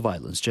Colors of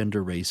Violence,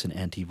 Gender, Race, and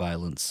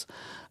Anti-Violence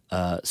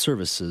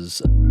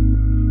Services.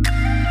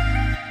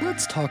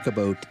 Let's talk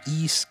about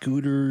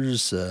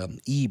e-scooters,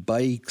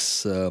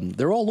 e-bikes.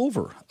 They're all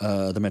over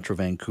the Metro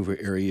Vancouver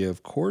area,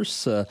 of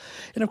course. And,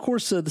 of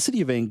course, the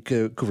City of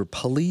Vancouver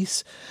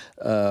Police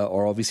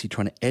are obviously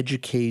trying to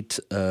educate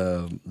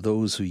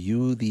those who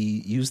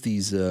use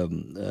these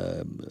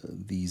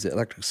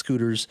electric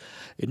scooters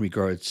in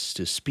regards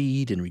to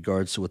speed, in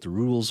regards to what the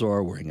rules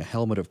are, wearing a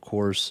helmet, of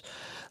course,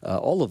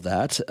 all of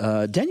that.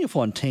 Daniel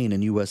Fontaine, a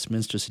new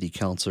Westminster City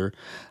Councillor,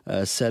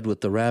 said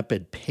with the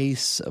rapid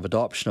pace of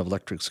adoption of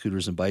electric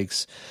scooters and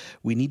bikes,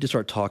 we need to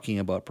start talking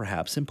about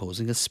perhaps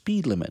imposing a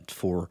speed limit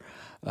for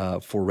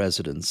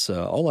residents.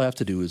 All I have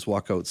to do is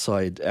walk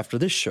outside after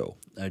this show.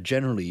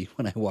 Generally,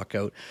 when I walk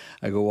out,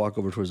 I go walk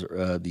over towards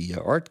the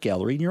art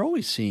gallery, and you're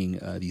always seeing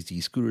these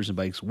e-scooters and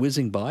bikes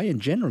whizzing by,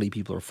 and generally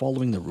people are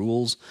following the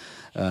rules,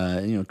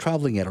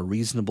 traveling at a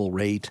reasonable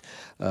rate.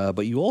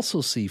 But you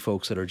also see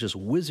folks that are just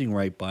whizzing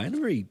right by in a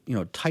very,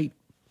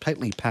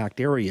 tightly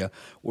packed area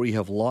where you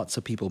have lots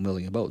of people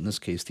milling about, in this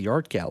case, the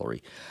art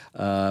gallery.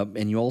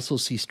 And you also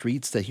see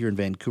streets that here in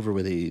Vancouver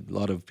where a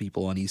lot of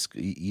people on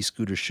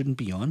e-scooters shouldn't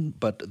be on,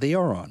 but they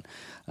are on.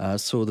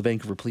 So the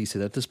Vancouver Police say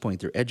that at this point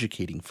they're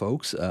educating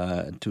folks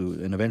and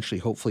eventually,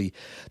 hopefully,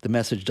 the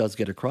message does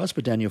get across.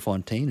 But Daniel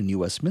Fontaine, a new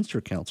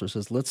Westminster councillor,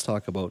 says, let's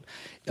talk about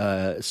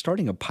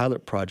starting a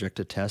pilot project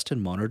to test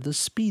and monitor the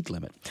speed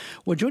limit.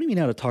 Well, joining me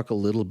now to talk a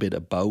little bit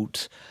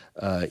about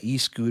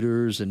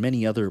e-scooters and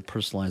many other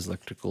personalized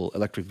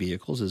electric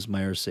vehicles is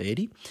Meyer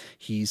Saidi.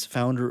 He's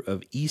founder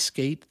of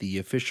eSkate, the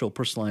official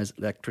personalized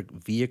electric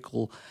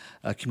vehicle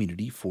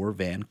community for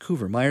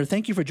Vancouver. Meyer,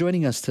 thank you for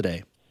joining us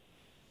today.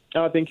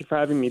 Oh, thank you for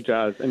having me,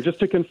 Jazz. And just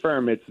to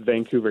confirm, it's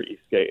Vancouver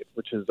eSkate,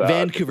 which is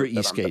Vancouver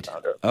eSkate.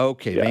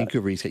 Okay, yeah.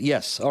 Vancouver eSkate.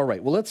 Yes. All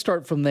right. Well, let's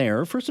start from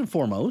there. First and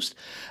foremost,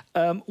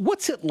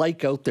 what's it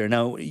like out there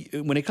now?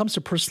 When it comes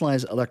to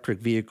personalized electric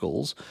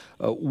vehicles,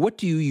 what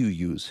do you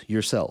use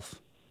yourself?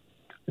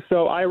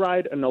 So I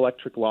ride an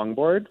electric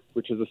longboard,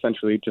 which is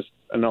essentially just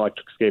an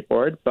electric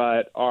skateboard.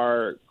 But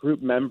our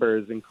group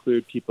members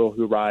include people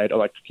who ride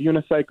electric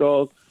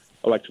unicycles,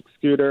 electric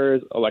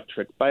scooters,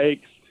 electric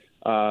bikes.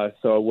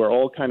 So we're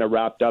all kind of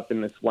wrapped up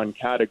in this one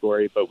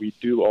category, but we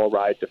do all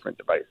ride different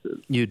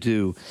devices. You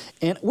do.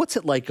 And what's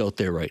it like out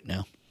there right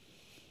now?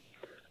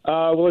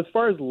 Well, as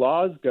far as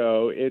laws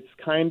go, it's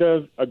kind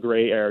of a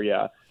gray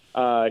area.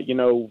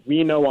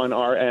 We know on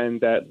our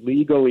end that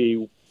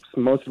legally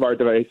most of our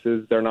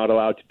devices, they're not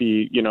allowed to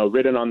be,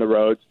 ridden on the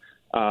roads.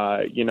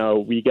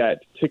 We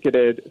get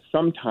ticketed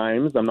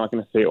sometimes, I'm not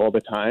going to say all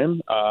the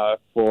time,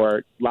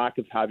 for lack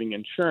of having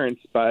insurance,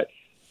 but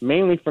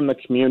mainly from the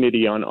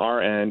community on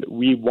our end,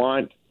 we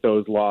want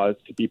those laws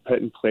to be put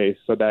in place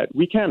so that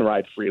we can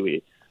ride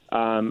freely.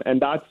 And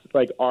that's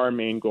like our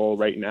main goal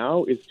right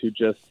now, is to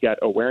just get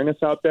awareness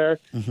out there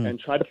and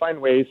try to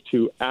find ways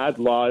to add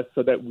laws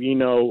so that we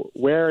know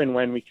where and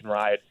when we can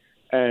ride.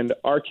 And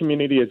our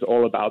community is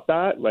all about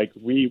that. Like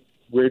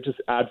we're just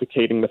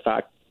advocating the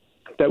fact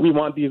that we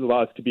want these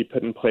laws to be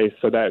put in place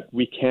so that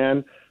we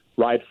can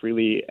ride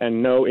freely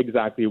and know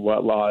exactly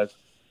what laws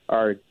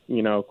are,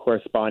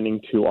 corresponding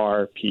to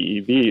our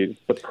PEVs.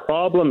 The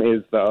problem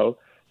is, though,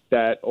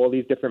 that all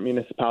these different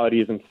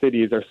municipalities and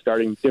cities are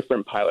starting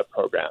different pilot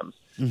programs.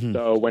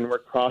 So when we're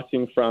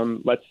crossing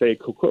from, let's say,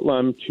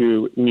 Coquitlam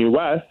to New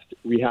West,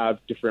 we have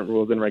different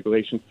rules and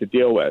regulations to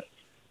deal with.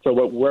 So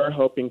what we're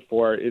hoping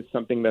for is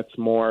something that's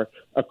more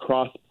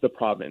across the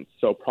province,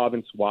 so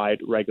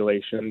province-wide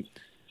regulations,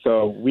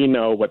 so we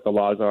know what the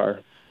laws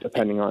are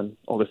depending on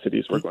all the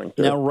cities we're going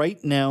through. Now,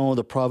 right now,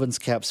 the province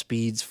caps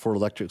speeds for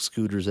electric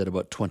scooters at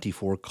about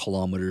 24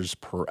 kilometers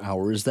per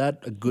hour. Is that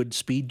a good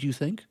speed, do you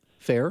think?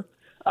 Fair?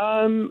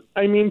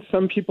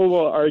 Some people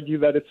will argue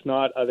that it's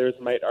not. Others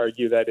might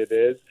argue that it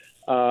is.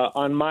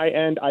 On my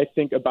end, I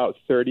think about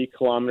 30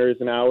 kilometers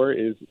an hour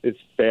is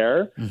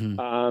fair.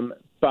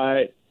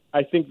 But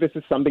I think this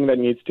is something that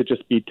needs to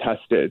just be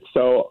tested.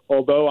 So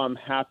although I'm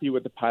happy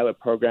with the pilot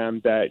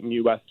program that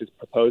New West is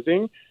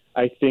proposing,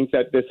 I think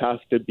that this has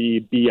to be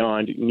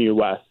beyond New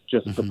West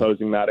just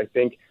proposing that. I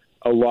think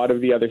a lot of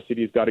the other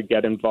cities got to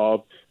get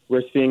involved.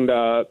 We're seeing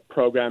the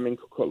program in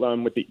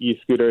Coquitlam with the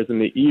e-scooters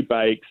and the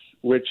e-bikes,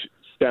 which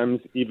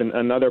stems even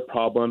another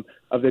problem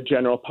of the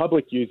general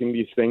public using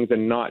these things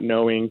and not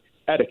knowing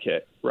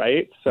etiquette,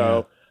 right?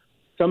 So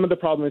some of the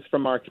problem is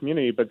from our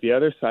community, but the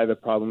other side of the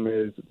problem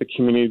is the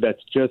community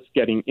that's just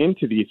getting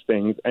into these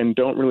things and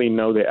don't really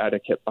know the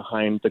etiquette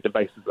behind the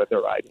devices that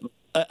they're riding.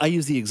 I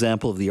use the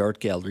example of the art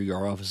gallery.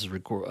 Our office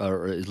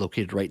is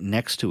located right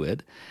next to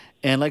it.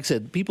 And like I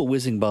said, people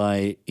whizzing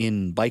by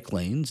in bike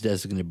lanes,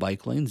 designated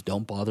bike lanes,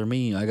 don't bother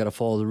me. I got to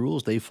follow the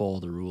rules. They follow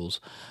the rules.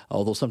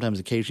 Although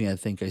sometimes occasionally I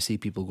think I see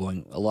people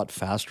going a lot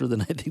faster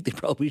than I think they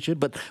probably should,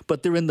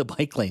 but they're in the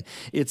bike lane.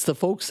 It's the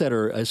folks that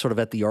are sort of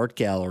at the art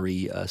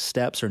gallery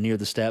steps or near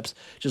the steps,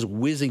 just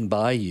whizzing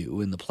by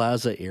you in the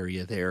plaza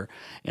area there,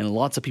 and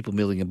lots of people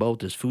milling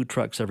about. There's food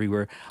trucks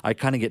everywhere. I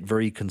kind of get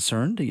very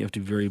concerned. You have to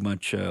be very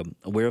much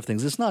aware of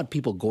things. It's not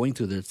people going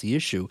through that's the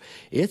issue.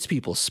 It's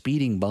people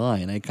speeding by,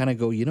 and I kind of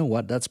go, you know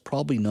what, that's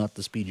probably not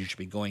the speed you should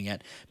be going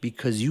at,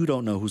 because you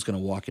don't know who's going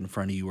to walk in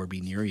front of you or be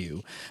near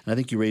you. And I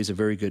think you raise a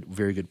very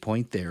good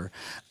point there.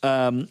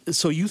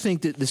 So you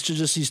think that this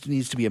just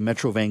needs to be a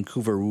Metro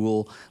Vancouver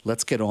rule.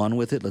 Let's get on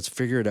with it. Let's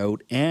figure it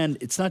out. And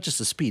it's not just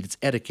the speed, it's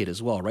etiquette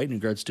as well, right? In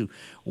regards to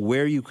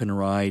where you can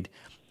ride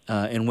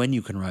and when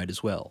you can ride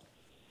as well.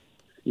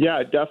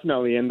 Yeah,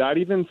 definitely. And that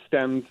even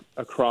stems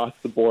across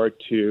the board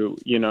to,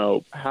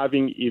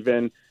 having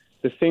even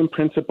the same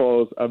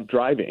principles of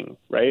driving,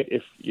 right?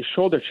 If you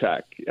shoulder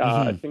check,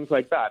 things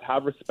like that,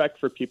 have respect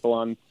for people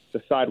on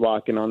the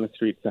sidewalk and on the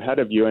streets ahead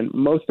of you. And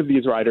most of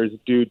these riders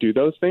do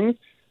those things,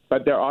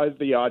 but there are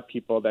the odd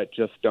people that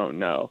just don't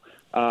know.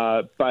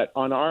 But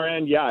on our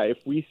end, if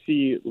we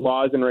see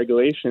laws and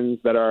regulations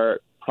that are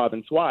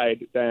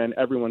province-wide, then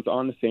everyone's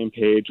on the same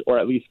page, or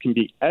at least can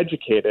be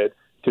educated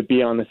to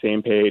be on the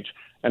same page.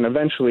 And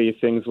eventually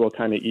things will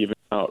kind of even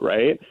out,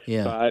 right?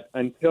 Yeah. But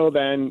until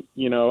then,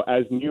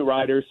 as new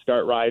riders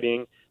start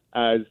riding,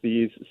 as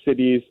these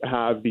cities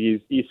have these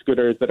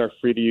e-scooters that are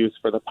free to use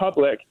for the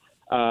public,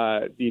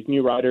 these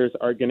new riders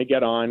are going to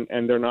get on,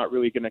 and they're not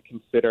really going to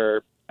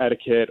consider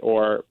etiquette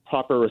or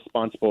proper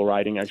responsible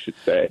riding, I should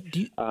say.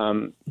 Do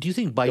you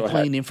think bike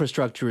lane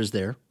infrastructure is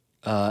there?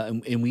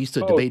 And we used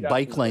to debate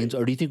bike lanes,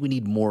 or do you think we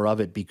need more of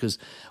it? Because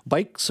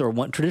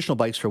traditional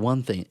bikes for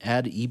one thing,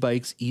 add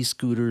e-bikes,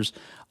 e-scooters,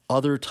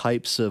 other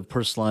types of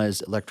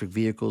personalized electric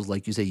vehicles,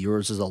 like you say,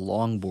 yours is a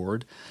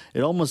longboard.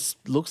 It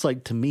almost looks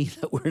like to me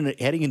that we're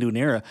heading into an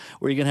era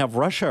where you're going to have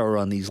rush hour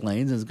on these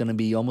lanes, and there's going to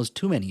be almost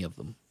too many of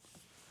them.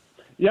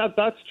 Yeah,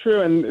 that's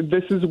true. And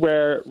this is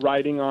where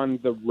riding on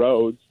the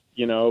roads,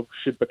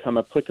 should become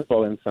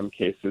applicable in some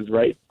cases,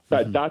 right?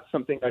 But that's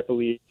something I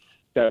believe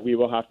that we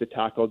will have to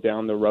tackle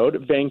down the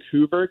road.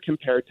 Vancouver,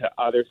 compared to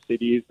other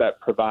cities that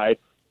provide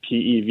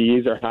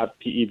PEVs or have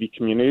PEV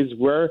communities,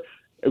 we're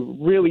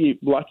really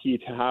lucky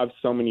to have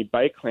so many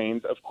bike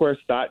lanes. Of course,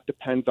 that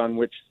depends on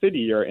which city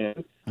you're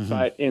in.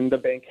 But in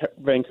the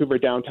Vancouver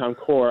downtown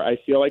core, I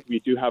feel like we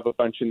do have a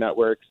bunch of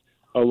networks,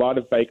 a lot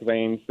of bike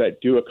lanes that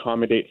do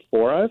accommodate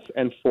for us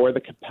and for the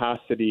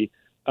capacity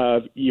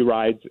of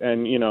e-rides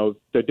and,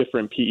 the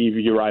different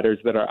PEV riders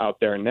that are out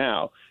there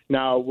now.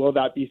 Now, will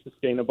that be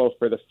sustainable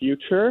for the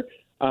future?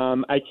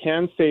 I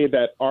can say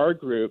that our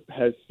group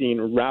has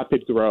seen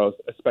rapid growth,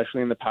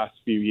 especially in the past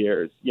few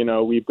years.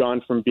 We've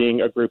gone from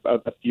being a group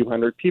of a few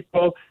hundred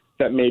people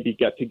that maybe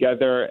get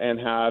together and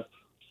have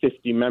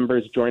 50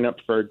 members join up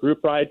for a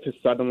group ride to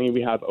suddenly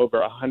we have over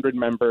 100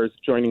 members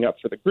joining up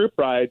for the group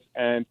rides.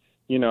 And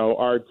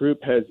our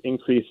group has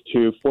increased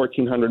to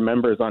 1,400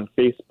 members on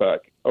Facebook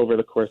over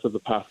the course of the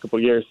past couple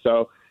of years.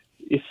 So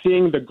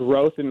seeing the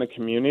growth in the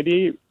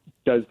community,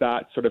 does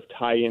that sort of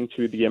tie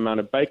into the amount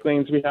of bike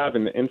lanes we have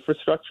and the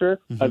infrastructure?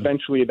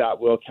 Eventually that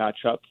will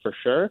catch up for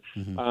sure.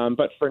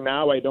 But for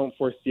now, I don't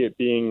foresee it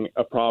being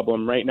a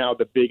problem. Right now,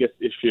 the biggest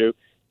issue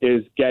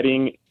is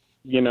getting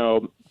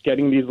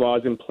these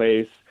laws in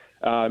place,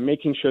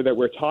 making sure that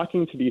we're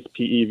talking to these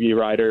PEV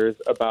riders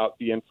about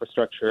the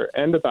infrastructure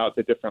and about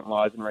the different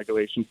laws and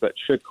regulations that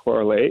should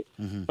correlate,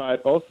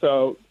 but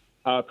also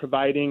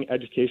providing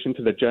education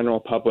to the general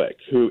public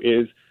who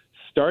is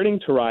starting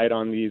to ride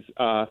on these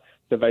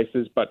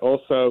devices, but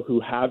also who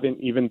haven't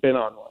even been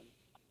on one.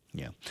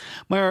 Yeah.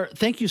 Mayar,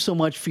 thank you so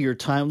much for your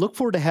time. Look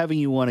forward to having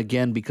you on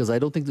again, because I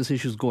don't think this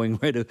issue is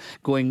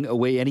going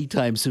away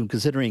anytime soon,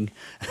 considering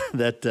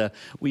that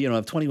we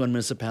have 21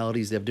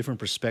 municipalities. They have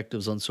different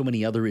perspectives on so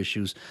many other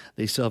issues.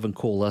 They still haven't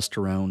coalesced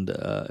around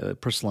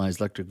personalized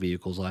electric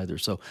vehicles either.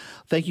 So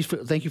thank you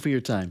for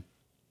your time.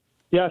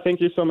 Yeah,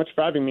 thank you so much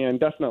for having me.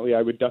 And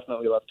I would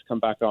definitely love to come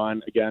back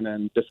on again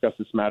and discuss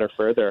this matter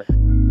further.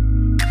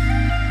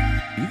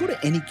 You go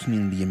to any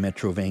community in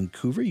Metro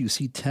Vancouver, you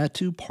see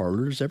tattoo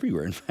parlors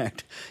everywhere. In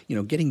fact,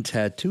 getting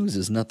tattoos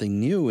is nothing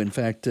new. In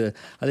fact, I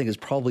think it's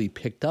probably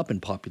picked up in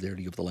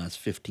popularity over the last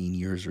 15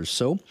 years or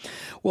so.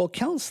 Well,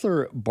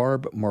 Councillor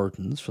Barb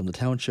Martins from the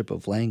Township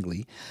of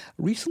Langley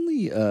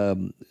recently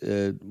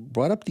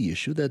brought up the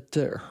issue that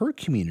her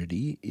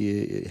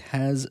community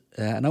has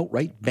an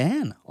outright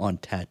ban on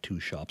tattoo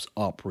shops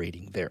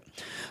operating there.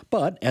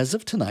 But as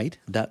of tonight,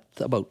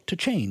 that's about to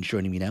change.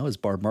 Joining me now is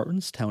Barb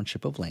Martins,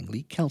 Township of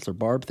Langley. Councillor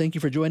Barb, thank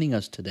you for joining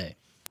us today.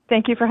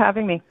 Thank you for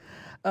having me.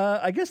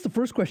 I guess the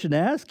first question to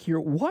ask here,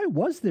 why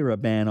was there a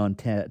ban on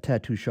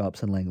tattoo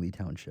shops in Langley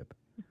Township?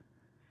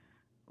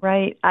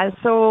 Right.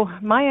 So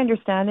my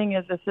understanding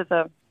is this is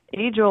a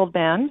age-old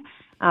ban.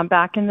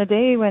 Back in the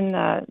day when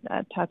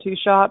tattoo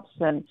shops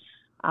and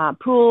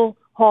pool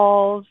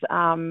halls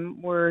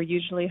were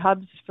usually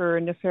hubs for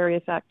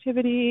nefarious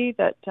activity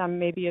that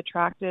maybe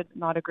attracted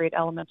not a great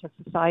element of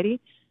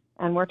society.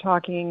 And we're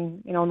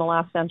talking, in the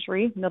last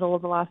century, middle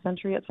of the last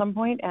century at some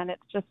point, and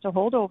it's just a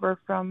holdover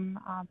from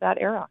that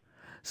era.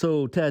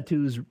 So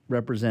tattoos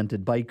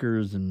represented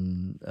bikers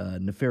and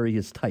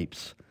nefarious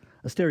types,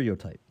 a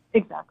stereotype.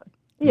 Exactly.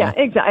 Yeah,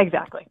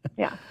 exactly.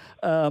 Yeah.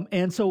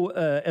 And so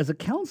as a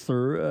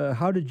counselor,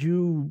 how did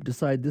you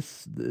decide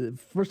this?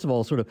 First of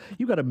all,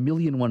 you've got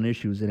 1,000,001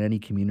 issues in any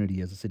community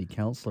as a city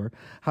councillor.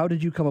 How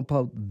did you come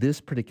about this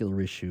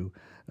particular issue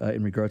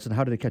in regards, and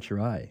how did it catch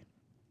your eye?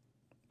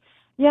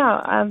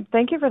 Yeah,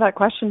 thank you for that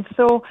question.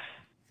 So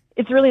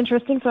it's really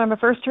interesting. So I'm a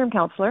first-term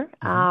counselor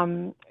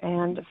and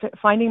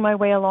finding my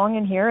way along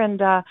in here. And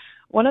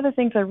one of the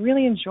things I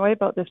really enjoy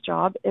about this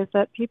job is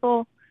that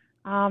people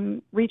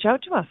reach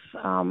out to us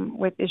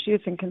with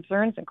issues and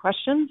concerns and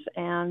questions.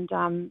 And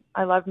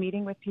I love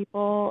meeting with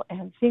people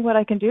and seeing what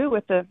I can do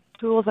with the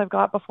tools I've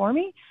got before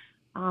me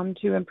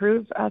to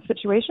improve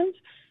situations.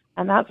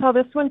 And that's how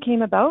this one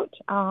came about.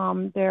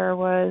 There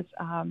was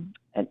an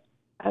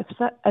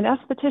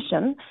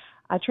esthetician,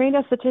 a trained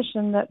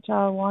esthetician that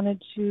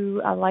wanted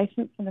to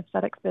license an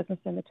aesthetics business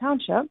in the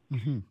township,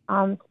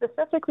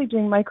 specifically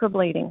doing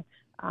microblading.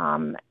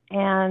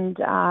 And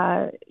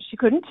she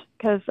couldn't,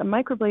 because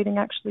microblading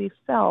actually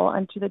fell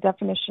into the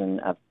definition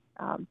of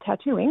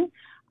tattooing,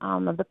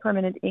 of the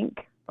permanent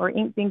ink or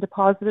ink being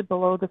deposited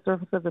below the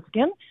surface of the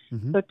skin.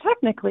 So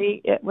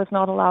technically, it was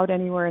not allowed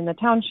anywhere in the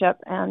township,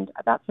 and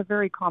that's a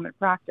very common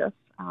practice,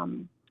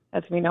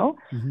 as we know.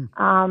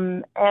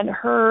 And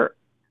her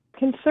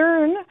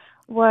concern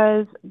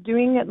was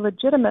doing it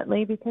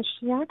legitimately because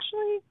she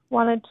actually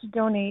wanted to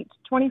donate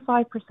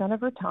 25%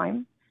 of her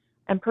time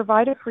and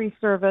provide a free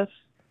service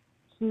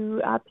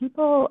to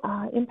people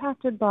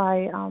impacted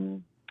by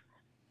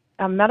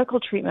medical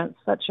treatments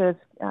such as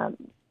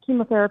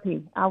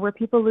chemotherapy, where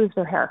people lose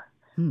their hair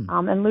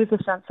and lose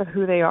a sense of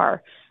who they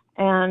are.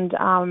 And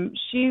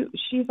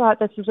she thought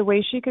this was a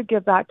way she could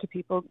give back to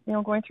people,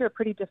 going through a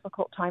pretty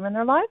difficult time in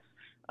their lives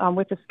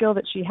with the skill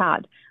that she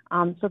had,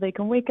 so they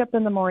can wake up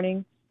in the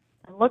morning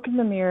and look in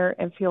the mirror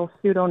and feel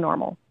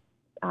pseudo-normal.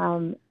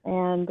 And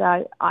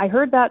I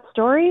heard that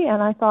story,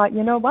 and I thought,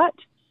 you know what?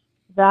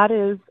 That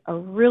is a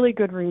really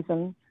good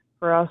reason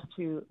for us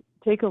to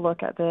take a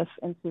look at this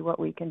and see what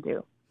we can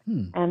do.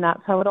 And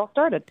that's how it all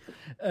started.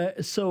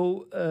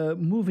 So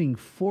moving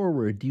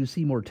forward, do you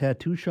see more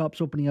tattoo shops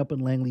opening up in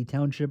Langley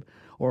Township,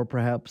 or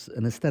perhaps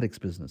an aesthetics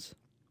business?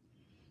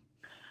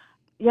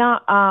 Yeah,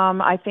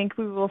 I think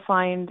we will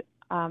find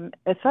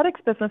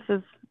aesthetics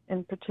businesses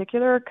in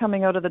particular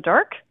coming out of the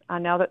dark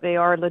now that they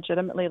are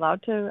legitimately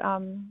allowed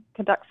to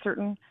conduct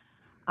certain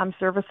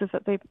services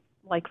that they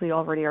likely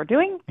already are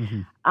doing.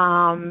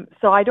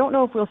 So I don't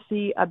know if we'll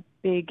see a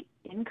big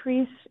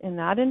increase in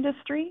that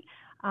industry,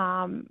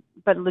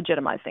 but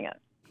legitimizing it.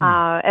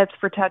 As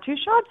for tattoo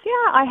shops,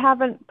 I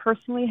haven't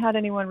personally had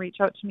anyone reach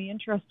out to me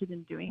interested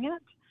in doing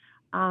it,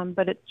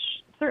 but it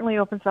certainly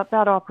opens up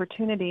that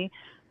opportunity.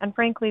 And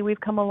frankly, we've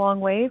come a long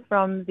way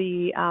from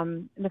the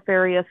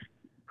nefarious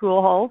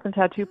pool halls and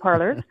tattoo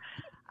parlors.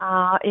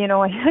 I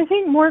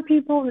think more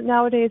people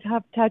nowadays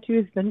have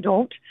tattoos than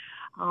don't.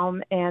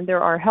 And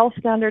there are health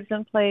standards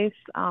in place,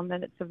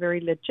 and it's a very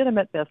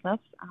legitimate business.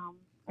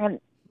 And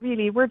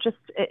really,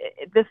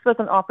 this was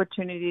an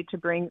opportunity to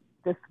bring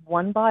this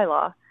one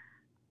bylaw,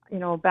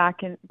 back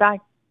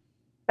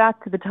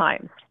to the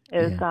times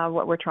is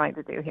what we're trying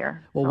to do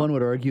here. Well, one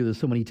would argue there's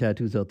so many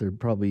tattoos out there,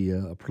 probably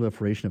a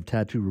proliferation of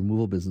tattoo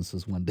removal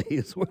businesses one day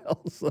as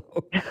well. So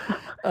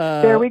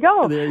there we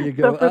go. There you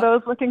go. So for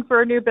those looking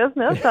for a new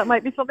business, that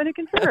might be something to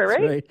consider,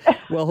 right?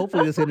 Well,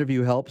 hopefully this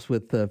interview helps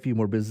with a few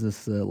more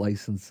business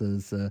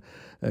licenses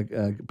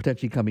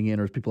potentially coming in,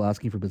 or people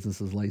asking for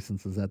businesses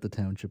licenses at the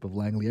Township of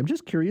Langley. I'm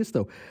just curious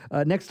though.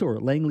 Next door,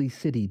 Langley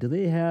City, do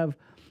they have?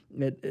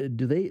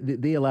 Do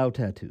they allow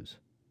tattoos?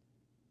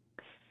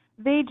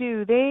 They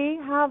do. They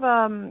have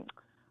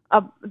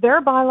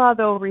their bylaw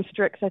though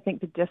restricts, I think,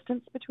 the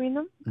distance between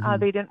them.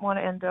 They didn't want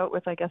to end out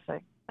with, I guess,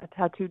 a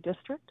tattoo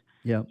district.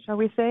 Shall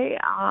we say?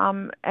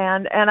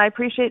 And I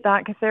appreciate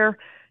that because they're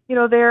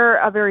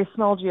a very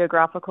small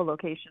geographical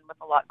location with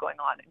a lot going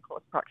on in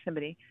close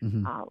proximity.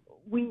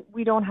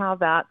 We don't have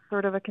that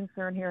sort of a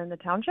concern here in the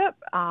township.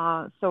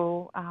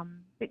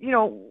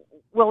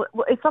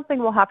 It's something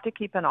we'll have to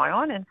keep an eye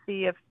on and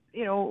see if,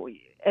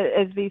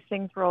 as these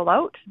things roll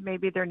out,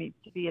 maybe there needs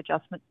to be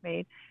adjustments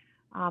made.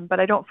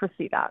 But I don't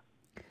foresee that.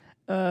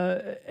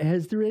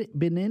 Has there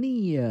been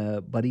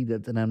anybody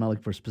that, and I'm not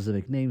looking for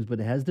specific names, but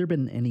has there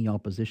been any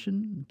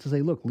opposition to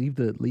say, look, leave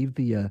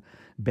the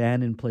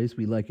ban in place.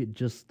 We like it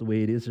just the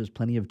way it is. There's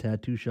plenty of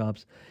tattoo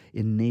shops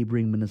in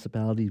neighboring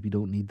municipalities. We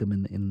don't need them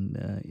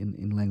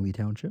in Langley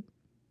Township.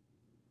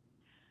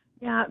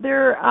 Yeah,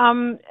 there.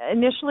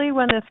 Initially,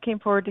 when this came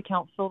forward to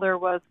council, there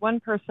was one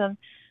person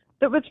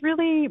that was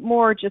really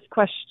more just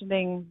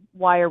questioning,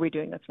 why are we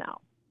doing this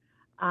now?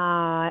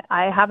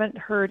 I haven't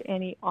heard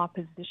any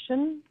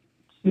opposition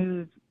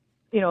to,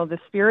 the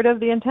spirit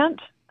of the intent,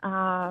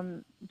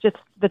 just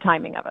the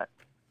timing of it.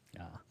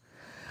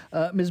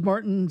 Ms.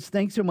 Martins,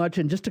 thanks so much.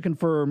 And just to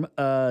confirm,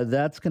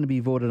 that's going to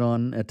be voted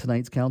on at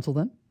tonight's council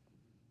then?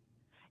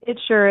 It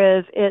sure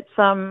is. It's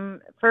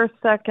first,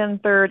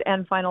 second, third,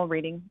 and final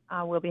reading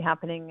will be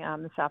happening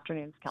this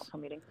afternoon's council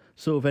meeting.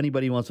 So if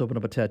anybody wants to open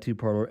up a tattoo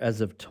parlor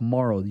as of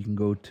tomorrow, you can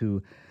go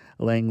to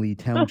Langley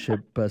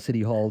Township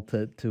City Hall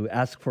to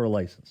ask for a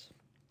license.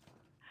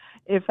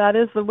 If that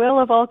is the will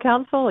of all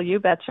council, you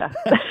betcha.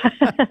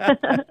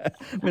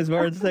 Ms.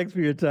 Martins, thanks for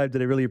your time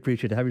today. Really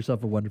appreciate it. Have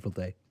yourself a wonderful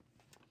day.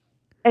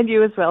 And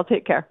you as well.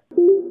 Take care.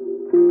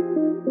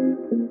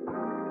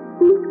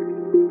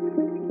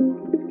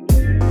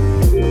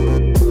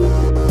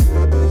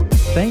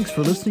 Thanks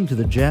for listening to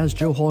the Jazz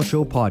Johal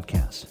Show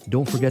podcast.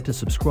 Don't forget to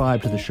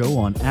subscribe to the show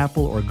on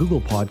Apple or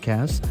Google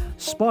Podcasts,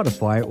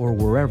 Spotify, or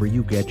wherever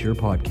you get your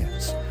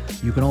podcasts.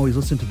 You can always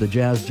listen to the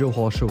Jazz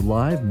Johal Show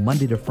live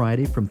Monday to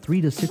Friday from 3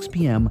 to 6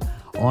 p.m.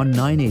 on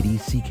 980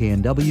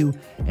 CKNW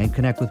and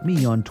connect with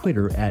me on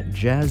Twitter at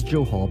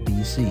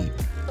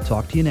JazzJohalBC.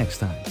 Talk to you next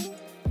time.